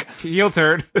 Fuck. Heel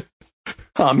turn.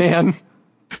 Oh, man.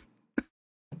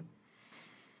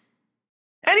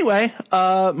 Anyway,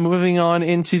 moving on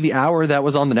into the hour that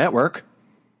was on the network.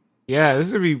 Yeah,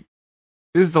 this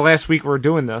is the last week we're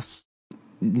doing this.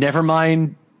 Never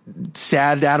mind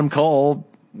sad Adam Cole.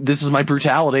 This is my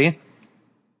brutality.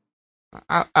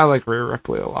 I like Rhea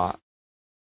Ripley a lot.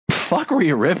 Fuck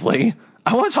Rhea Ripley.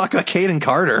 I want to talk about Kaden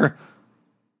Carter.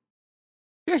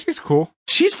 Yeah, she's cool.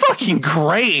 She's fucking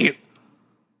great.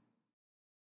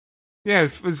 Yeah,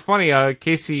 it was funny.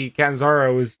 Casey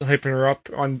Catanzaro was hyping her up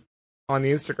on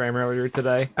the Instagram earlier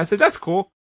today. I said, that's cool.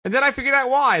 And then I figured out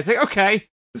why. It's like, okay.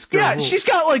 Yeah, she's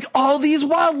got like all these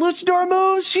wild luchador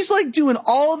moves. She's like doing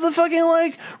all of the fucking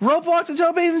like rope walks and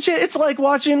topes and shit. It's like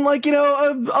watching like, you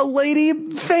know, a lady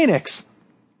Phoenix.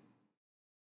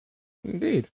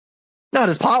 Indeed. Not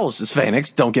as polished as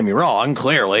Phoenix, don't get me wrong.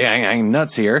 Clearly, I ain't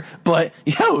nuts here. But,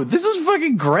 yo, this is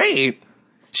fucking great.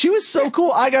 She was so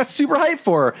cool. I got super hyped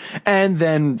for her. And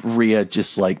then Rhea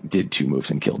just like did 2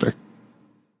 moves and killed her.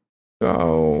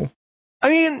 Oh. I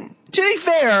mean, to be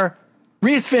fair,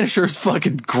 Rhea's finisher is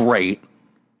fucking great.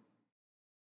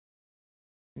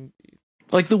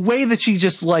 Like the way that she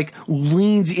just like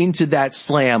leans into that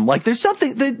slam. Like there's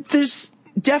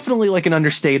definitely like an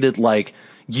understated like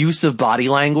use of body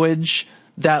language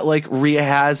that like Rhea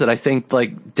has that I think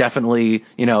like definitely,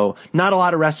 you know, not a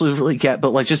lot of wrestlers really get, but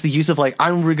like just the use of like,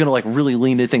 I'm going to like really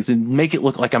lean into things and make it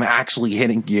look like I'm actually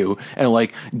hitting you and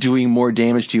like doing more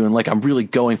damage to you and like I'm really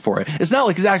going for it. It's not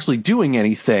like it's actually doing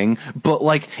anything, but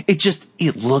like it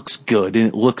looks good and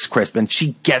it looks crisp and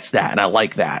she gets that and I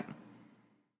like that.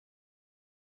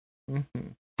 Mm-hmm.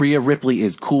 Rhea Ripley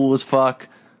is cool as fuck.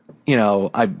 You know,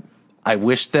 I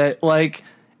wish that like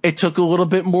it took a little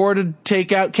bit more to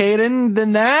take out Kaden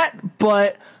than that,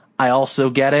 but I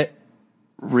also get it.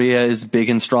 Rhea is big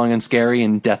and strong and scary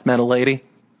and death metal lady.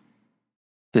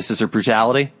 This is her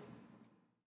brutality.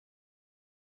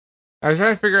 I was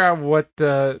trying to figure out what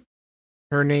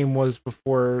her name was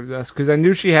before this, because I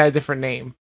knew she had a different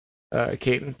name,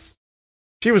 Cadence.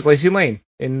 She was Lacey Lane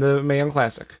in the Mae Young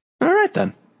Classic. All right,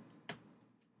 then.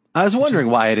 I was wondering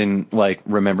why I didn't, like,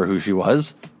 remember who she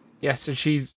was. Yes, and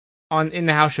she's in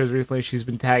the house shows recently, she's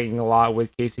been tagging a lot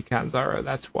with Casey Catanzaro.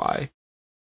 That's why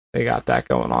they got that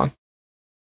going on.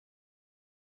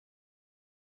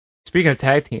 Speaking of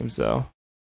tag teams, though.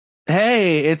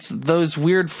 Hey, it's those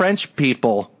weird French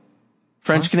people.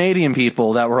 French-Canadian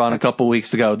people that were on a couple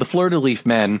weeks ago. The Fleur-de-Leaf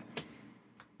men.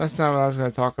 That's not what I was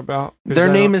going to talk about.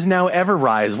 Their name is now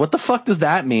Everrise. What the fuck does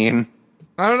that mean?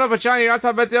 I don't know, but Johnny, you're not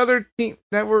talking about the other team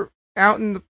that were out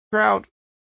in the crowd.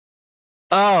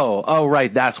 Oh,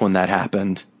 right. That's when that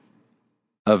happened.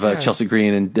 Of Chelsea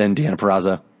Green and Deanna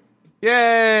Purrazzo.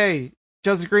 Yay!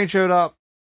 Chelsea Green showed up.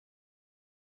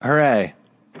 Hooray.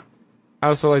 I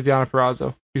also like Deanna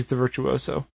Purrazzo. She's the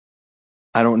virtuoso.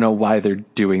 I don't know why they're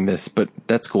doing this, but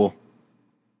that's cool.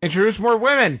 Introduce more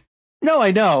women. No,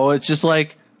 I know. It's just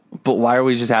like, but why are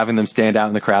we just having them stand out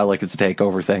in the crowd like it's a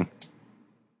takeover thing?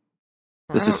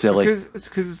 This is silly. Because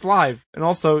it's live. And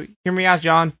also, hear me out,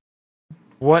 John.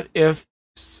 What if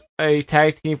a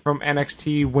tag team from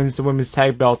NXT wins the women's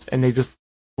tag belts and they just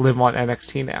live on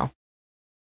NXT now?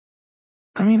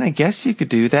 I mean, I guess you could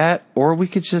do that, or we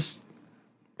could just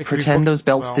pretend those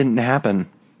belts didn't happen.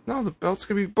 No, the belts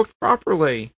can be booked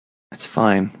properly. That's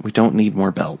fine. We don't need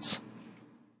more belts.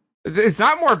 It's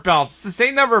not more belts. It's the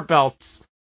same number of belts.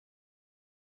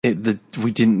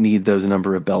 We didn't need those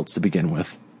number of belts to begin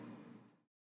with.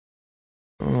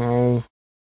 Oh.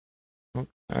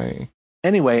 Okay.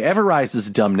 Anyway, Everrise is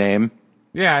a dumb name.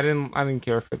 Yeah, I didn't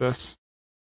care for this.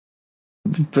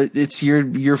 But it's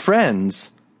your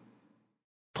friends.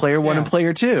 Player 1 and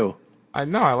Player 2. I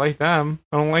know, I like them.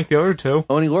 I don't like the other two.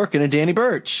 Oney Lorcan and Danny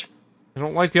Burch. I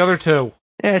don't like the other two.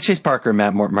 Yeah, Chase Parker and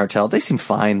Matt Martell. They seem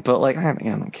fine, but like I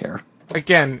don't care.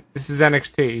 Again, this is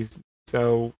NXT,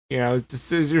 so you know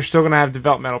you're still gonna have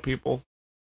developmental people.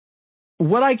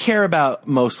 What I care about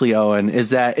mostly, Owen, is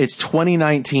that it's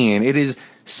 2019. It is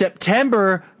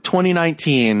September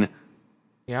 2019.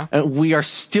 Yeah, and we are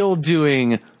still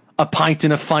doing a pint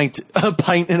and a fight. A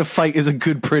pint and a fight is a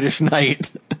good British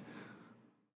night.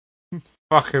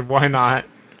 Fuck it, why not?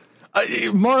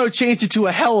 Morrow changed it to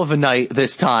a hell of a night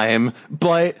this time,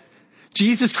 but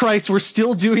Jesus Christ, we're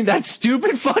still doing that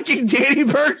stupid fucking Danny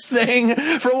Burch thing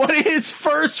for what is his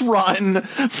first run.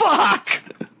 Fuck!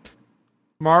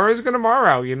 Morrow's gonna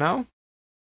Morrow, you know?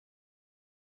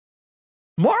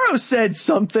 Morrow said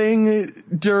something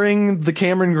during the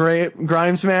Cameron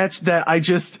Grimes match that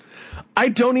I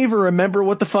don't even remember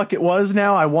what the fuck it was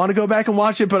now. I want to go back and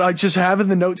watch it, but I just have in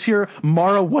the notes here,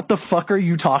 Morrow, what the fuck are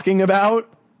you talking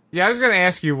about? Yeah, I was going to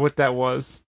ask you what that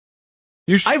was.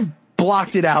 I've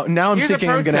blocked it out, and now I'm thinking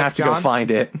I'm going to have to go find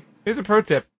it. Here's a pro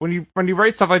tip. When you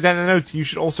write stuff like that in the notes, you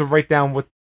should also write down what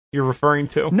you're referring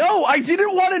to. No, I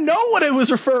didn't want to know what I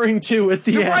was referring to at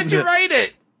the end. Why'd you write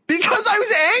it? Because I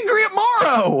was angry at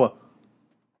Morrow!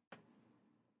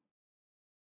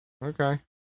 Okay.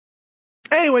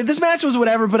 Anyway, this match was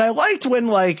whatever, but I liked when,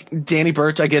 like, Danny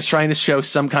Burch, I guess, trying to show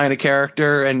some kind of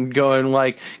character and going,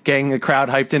 like, getting the crowd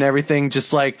hyped and everything,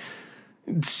 just, like,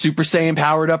 Super Saiyan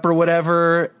powered up or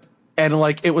whatever, and,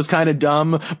 like, it was kind of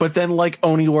dumb, but then, like,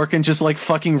 Oney Lorcan just, like,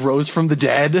 fucking rose from the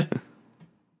dead.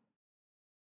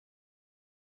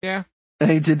 Yeah.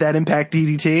 And he did that Impact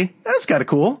DDT. That's kind of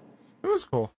cool. It was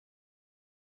cool.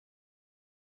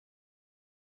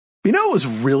 You know what was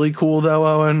really cool, though,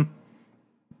 Owen?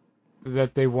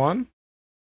 That they won?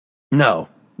 No,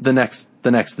 the next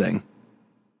thing.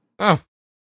 Oh,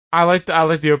 I like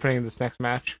the opening of this next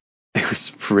match. It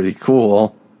was pretty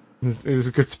cool. It was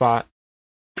a good spot.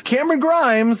 Cameron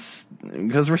Grimes,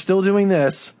 because we're still doing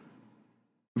this,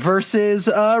 versus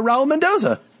Raul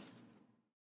Mendoza.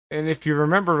 And if you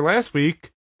remember last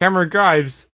week, Cameron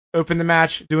Grimes opened the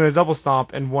match doing a double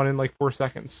stomp and won in like 4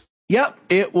 seconds. Yep,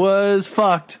 it was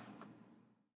fucked.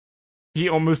 He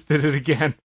almost did it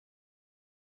again.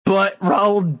 But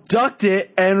Raul ducked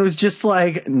it and was just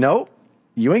like, nope,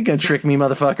 you ain't gonna trick me,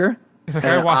 motherfucker. Like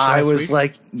And I was week.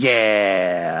 like,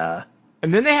 yeah.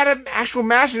 And then they had an actual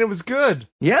match and it was good.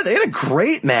 Yeah, they had a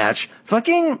great match.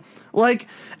 Fucking, like,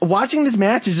 watching this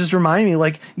match is just reminding me,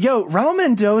 like, yo, Raul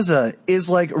Mendoza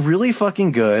is, like, really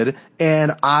fucking good,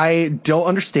 and I don't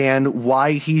understand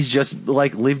why he's just,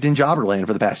 like, lived in Jobberland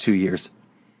for the past 2 years.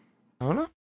 I don't know.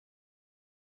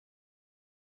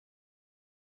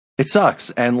 It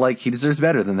sucks, and, like, he deserves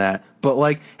better than that. But,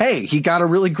 like, hey, he got a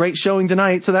really great showing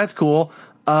tonight, so that's cool.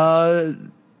 I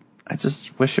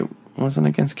just wish it wasn't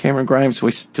against Cameron Grimes, who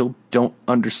I still don't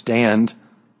understand.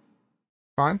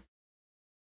 Fine.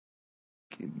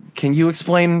 Can you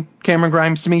explain Cameron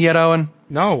Grimes to me yet, Owen?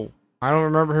 No, I don't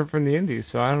remember him from the Indies,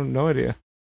 so I have no idea.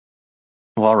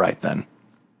 Well, all right, then.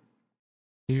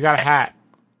 He's got a hat.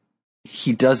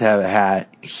 He does have a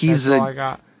hat. That's all I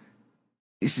got.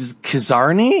 This is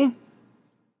Kazarni?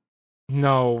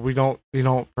 No, we don't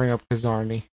bring up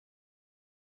Kazarni.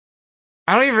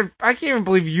 I can't even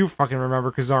believe you fucking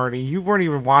remember Kazarni. You weren't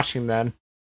even watching then.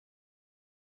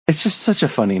 It's just such a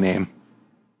funny name.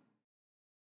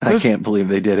 I can't believe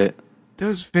they did it.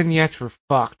 Those vignettes were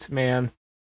fucked, man.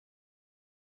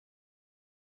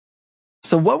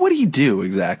 So what would he do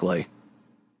exactly?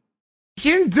 He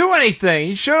didn't do anything.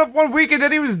 He showed up 1 week and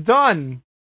then he was done.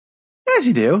 What does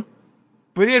he do?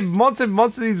 But he had months and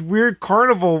months of these weird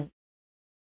carnival,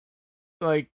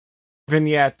 like,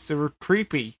 vignettes that were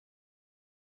creepy.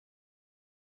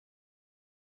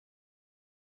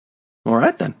 All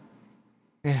right, then.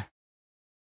 Yeah.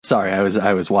 Sorry,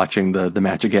 I was watching the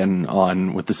match again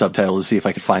on with the subtitle to see if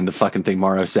I could find the fucking thing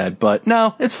Morrow said, but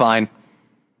no, it's fine.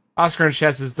 Oscar and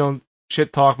Chess don't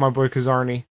shit talk my boy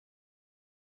Kazarni.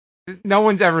 No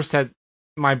one's ever said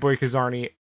my boy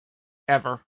Kazarni,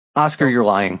 ever. Oscar, you're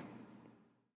lying.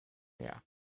 Yeah.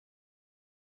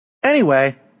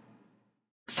 Anyway,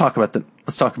 let's talk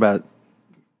about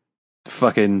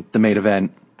fucking the main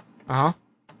event. Uh-huh.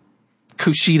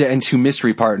 Kushida and two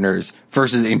mystery partners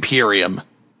versus Imperium.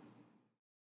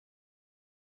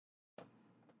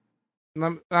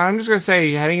 I'm just gonna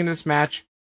say, heading into this match,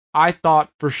 I thought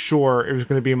for sure it was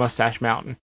gonna be Mustache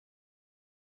Mountain.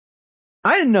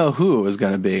 I didn't know who it was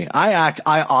gonna be.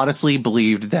 I honestly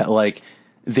believed that, like,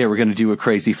 they were gonna do a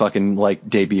crazy fucking, like,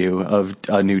 debut of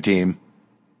a new team.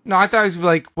 No, I thought it was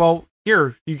like, well,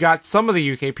 here, you got some of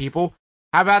the UK people.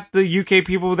 How about the UK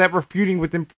people that were feuding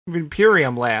with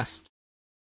Imperium last?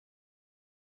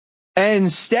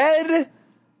 Instead,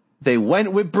 they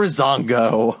went with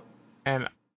Breezango. And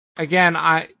again,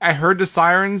 I heard the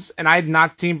sirens, and I had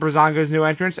not seen Breezango's new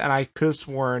entrance, and I could have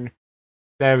sworn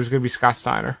that it was going to be Scott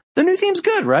Steiner. The new theme's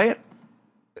good, right?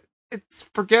 It's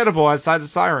forgettable outside the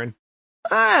siren.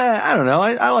 I don't know.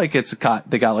 I like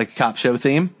they got like a cop show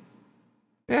theme.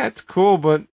 Yeah, it's cool,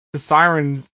 but the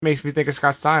siren makes me think of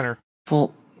Scott Steiner.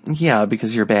 Well, yeah,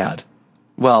 because you're bad.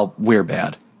 Well, we're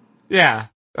bad. Yeah,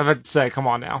 I had to say, come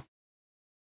on now.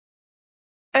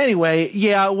 Anyway,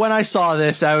 yeah, when I saw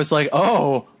this, I was like,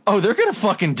 oh, they're gonna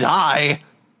fucking die.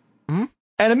 Hmm?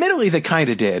 And admittedly, they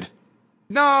kinda did.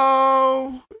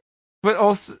 No, but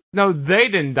also, no, they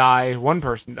didn't die. One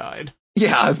person died.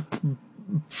 Yeah,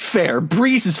 fair.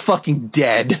 Breeze is fucking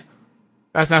dead.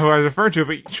 That's not who I was referring to,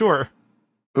 but sure.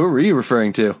 Who were you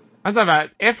referring to? I'm talking about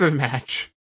after the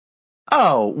match.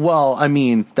 Oh, well, I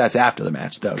mean, that's after the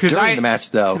match, though. During the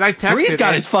match, though, Breeze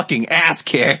got his fucking ass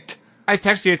kicked. I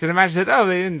texted you to the match and said, oh,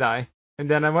 they didn't die. And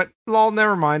then I went, lol,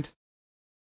 never mind.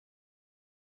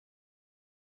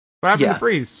 What happened to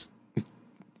Breeze?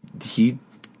 He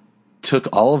took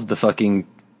all of the fucking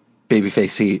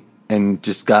babyface heat and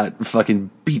just got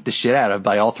fucking beat the shit out of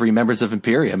by all three members of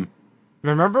Imperium.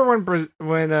 Remember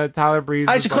when Tyler Breeze?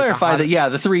 I should clarify that. Yeah,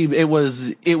 the three. It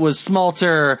was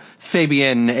Smalter,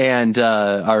 Fabian, and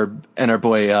our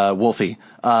boy Wolfie.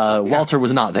 Walter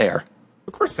was not there.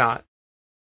 Of course not.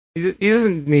 He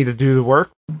doesn't need to do the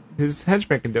work. His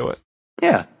henchman can do it.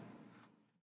 Yeah.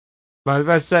 But I was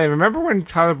about to say, remember when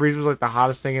Tyler Breeze was like the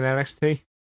hottest thing in NXT?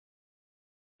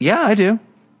 Yeah, I do.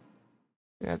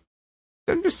 Yeah,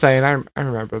 I'm just saying. I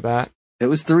remember that. It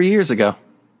was 3 years ago.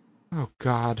 Oh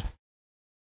God.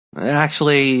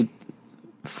 Actually,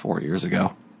 4 years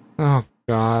ago. Oh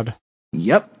God.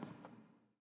 Yep.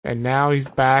 And now he's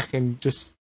back and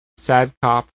just sad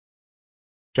cop,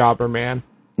 jobber man.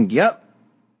 Yep.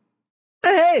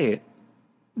 Hey,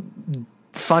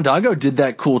 Fandango did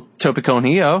that cool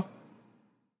Topiconio.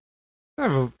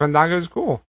 Yeah, Fandango's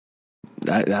cool.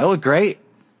 That looked great.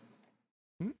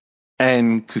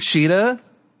 And Kushida,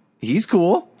 he's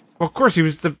cool. Well, of course, he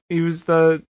was the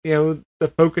the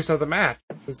focus of the match.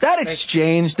 That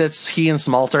exchange that he and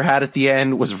Smalter had at the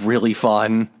end was really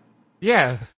fun.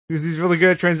 Yeah, because he's really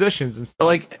good at transitions and stuff.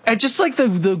 Like, and just like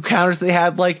the counters they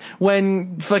had, like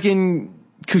when fucking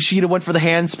Kushida went for the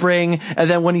handspring, and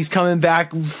then when he's coming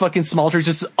back, fucking Smalter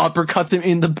just uppercuts him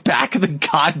in the back of the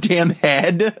goddamn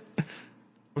head.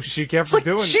 Well, she kept It's like,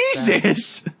 doing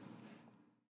Jesus! That.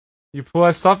 You pull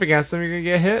that stuff against him, you're gonna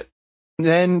get hit.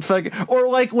 Then fucking, or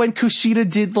like when Kushida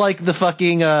did like the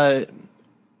fucking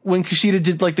when Kushida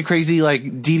did like the crazy like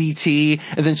DDT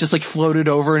and then just like floated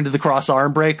over into the cross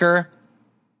arm breaker.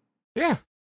 Yeah.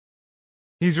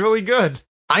 He's really good.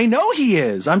 I know he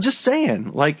is. I'm just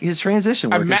saying, like his transition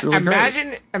work is really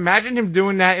great. Imagine him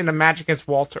doing that in a match against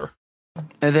Walter.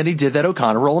 And then he did that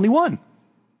O'Connor roll and he won.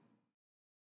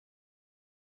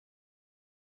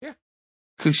 Yeah.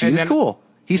 Kushida's cool.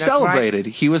 He celebrated.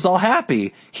 He was all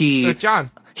happy.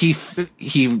 John. He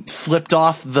flipped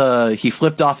off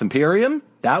Imperium.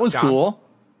 That was cool.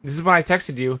 This is when I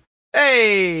texted you.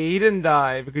 Hey, he didn't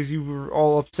die because you were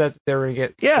all upset that they were going to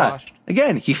get squashed.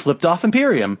 Again, he flipped off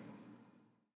Imperium.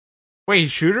 Wait, he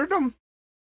shooted him?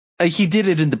 He did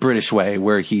it in the British way,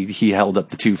 where he held up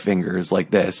the two fingers like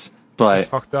this. But that's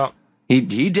fucked up. He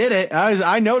did it.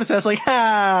 I noticed. I was like,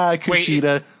 ha,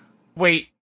 Kushida. Wait,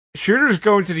 Shooter's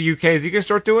going to the UK. Is he going to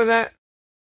start doing that?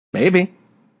 Maybe.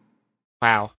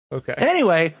 Wow. Okay.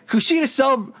 Anyway, Kushida's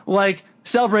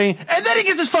celebrating, and then he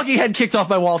gets his fucking head kicked off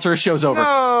by Walter. Show's over.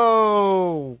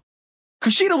 No.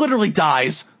 Kushida literally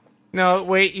dies. No,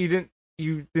 wait. You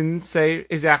didn't say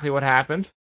exactly what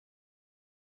happened.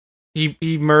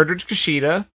 He murdered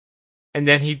Kushida, and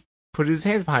then he put his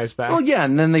hands behind his back. Well, yeah,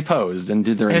 and then they posed and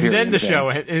did their Imperium and then the thing. show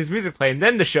ended. His music played, and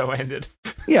then the show ended.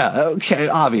 Yeah, okay,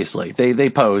 obviously. They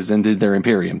posed and did their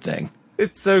Imperium thing.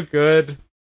 It's so good.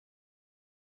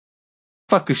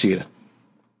 Fuck Kushida.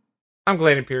 I'm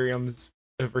glad Imperium's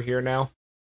over here now.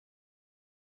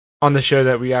 On the show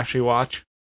that we actually watch.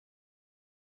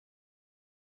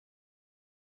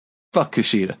 Fuck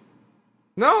Kushida.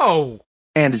 No!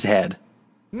 And his head.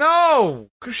 No!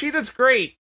 Kushida's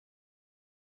great.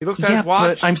 He looks at his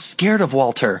watch. But I'm scared of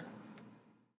Walter.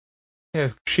 Yeah,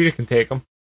 Kushida can take him.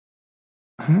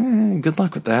 Good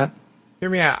luck with that. Hear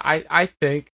me out. I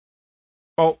think...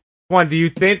 Oh, one, do you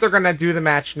think they're going to do the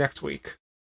match next week?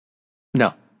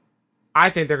 No. I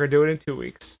think they're going to do it in 2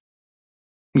 weeks.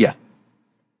 Yeah.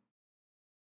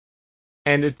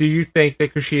 And do you think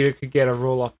that Kushida could get a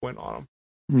roll-up win on him?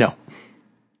 No.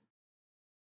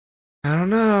 I don't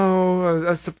know.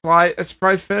 A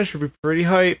surprise finish would be pretty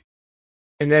hype.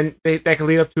 And then that can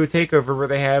lead up to a takeover where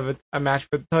they have a match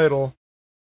for the title.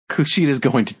 Kushida's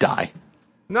going to die.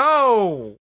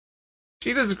 No!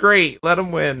 Kushida's great. Let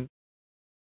him win.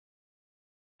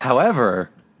 However,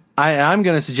 I'm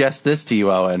going to suggest this to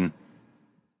you, Owen,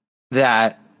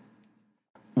 that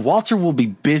Walter will be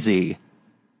busy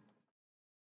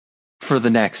for the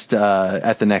next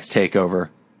at the next takeover.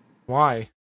 Why?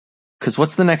 Because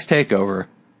what's the next takeover?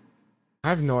 I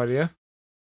have no idea.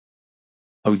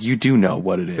 Oh, you do know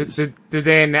what it is. Did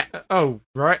they Oh,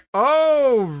 right.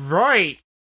 Oh, right.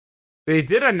 They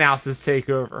did announce this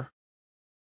takeover.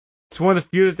 It's one of the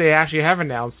few that they actually have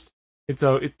announced.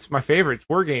 It's my favorite. It's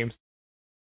War Games.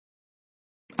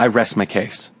 I rest my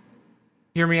case.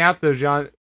 Hear me out, though, John.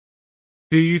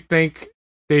 Do you think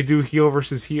they do heel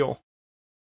versus heel?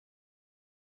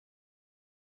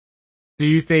 Do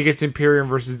you think it's Imperium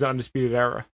versus the Undisputed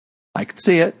Era? I could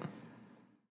see it.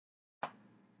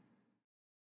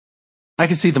 I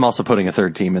could see them also putting a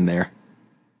third team in there.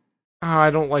 Oh,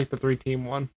 I don't like the 3-team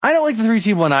one. I don't like the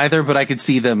 3-team one either, but I could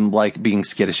see them like being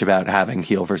skittish about having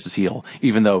heel versus heel,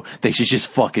 even though they should just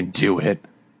fucking do it.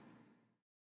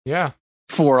 Yeah.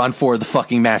 4-on-4, the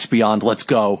fucking match beyond. Let's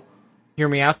go. Hear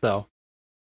me out, though.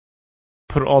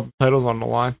 Put all the titles on the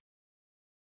line.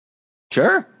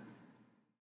 Sure.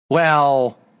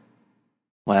 Well.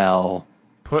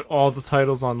 Put all the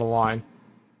titles on the line.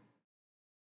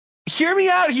 Hear me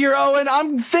out here, Owen.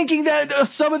 I'm thinking that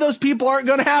some of those people aren't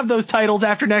going to have those titles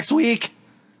after next week.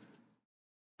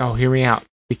 Oh, hear me out.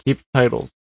 They keep the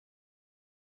titles.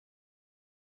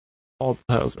 All the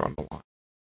titles are on the line.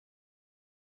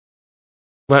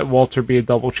 Let Walter be a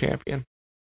double champion.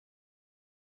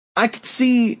 I could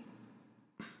see...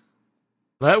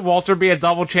 Let Walter be a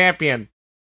double champion.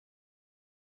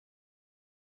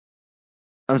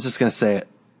 I was just going to say it.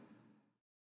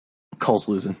 Cole's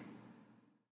losing.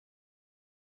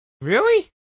 Really?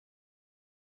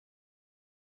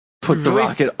 Put the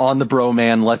rocket on the bro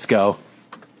man. Let's go.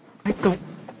 I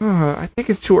think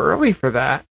it's too early for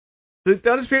that. The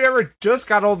Undisputed Era just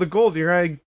got all the gold. You're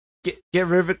gonna get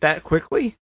rid of it that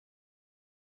quickly?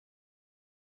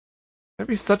 That'd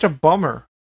be such a bummer.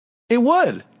 It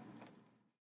would.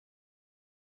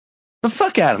 But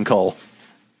fuck Adam Cole.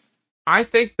 I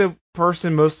think the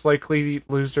person most likely to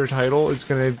lose their title is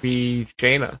going to be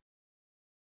Shayna.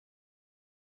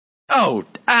 Oh,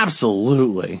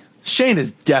 absolutely. Shane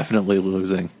is definitely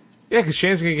losing. Yeah, because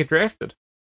Shayna's going to get drafted.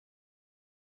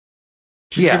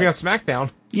 She's going to be on SmackDown.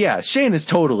 Yeah, Shane is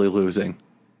totally losing.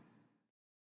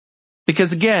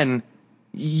 Because again,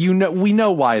 we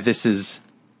know why this is.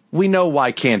 We know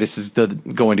why Candice is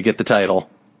going to get the title.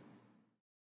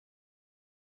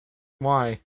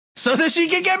 Why? So that she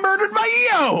can get murdered by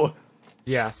Io!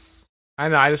 Yes. I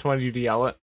know, I just wanted you to yell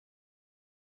it.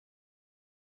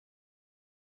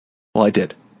 Well, I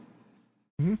did.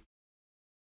 Mm-hmm.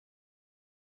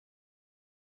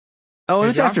 Oh,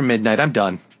 it's after midnight. I'm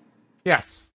done.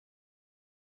 Yes.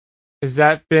 Has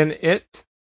that been it?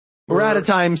 We're out of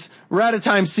time.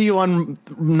 See you on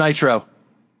Nitro.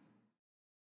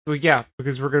 Well, yeah,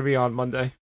 because we're going to be on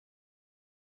Monday.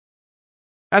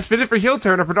 That's been it for Heel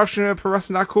Turn, a production of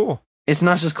ProWrestling.cool. It's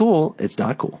not just cool, it's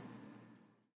not cool.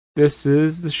 This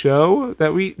is the show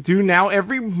that we do now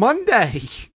every Monday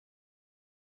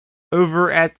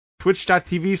over at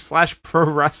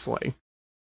twitch.tv/ProWrestling.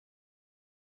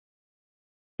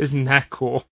 Isn't that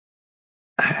cool?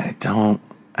 I don't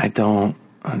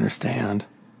understand.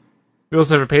 We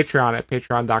also have a Patreon at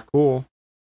patreon.cool,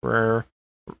 where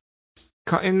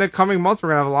in the coming months we're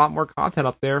going to have a lot more content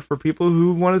up there for people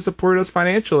who want to support us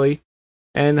financially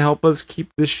and help us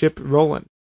keep this ship rolling.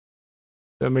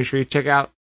 So make sure you check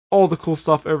out all the cool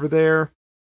stuff over there.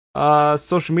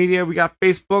 Social media, we got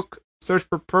Facebook, search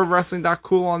for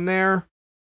ProWrestling.cool on there.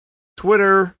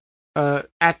 Twitter,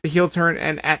 at the Heel Turn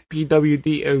and at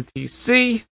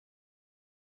PWDOTC.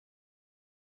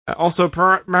 Also,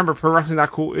 remember,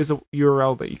 ProWrestling.cool is a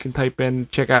URL that you can type in,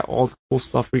 check out all the cool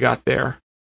stuff we got there.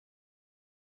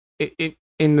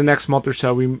 In the next month or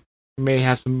so, we may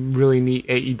have some really neat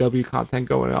AEW content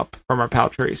going up from our pal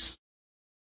Trace.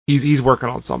 He's working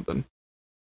on something.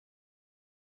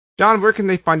 John, where can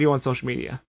they find you on social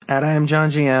media? At I am John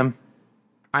GM.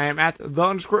 I am at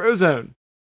 _Ozone.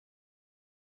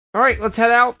 Alright, let's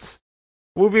head out.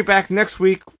 We'll be back next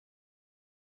week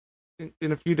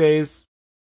in a few days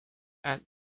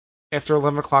after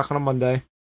 11 o'clock on a Monday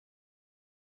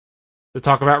to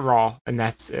talk about Raw, and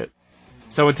that's it.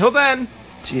 So until then...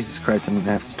 Jesus Christ, I'm going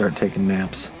to have to start taking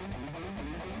naps.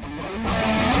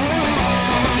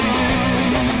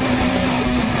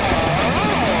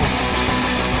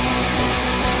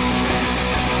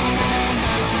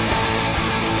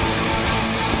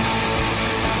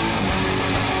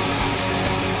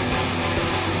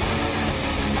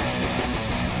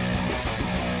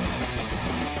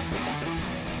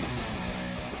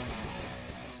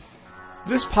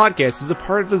 This podcast is a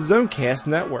part of the Zonecast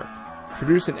Network,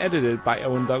 produced and edited by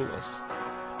Owen Douglas.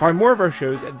 Find more of our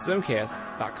shows at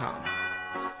zonecast.com.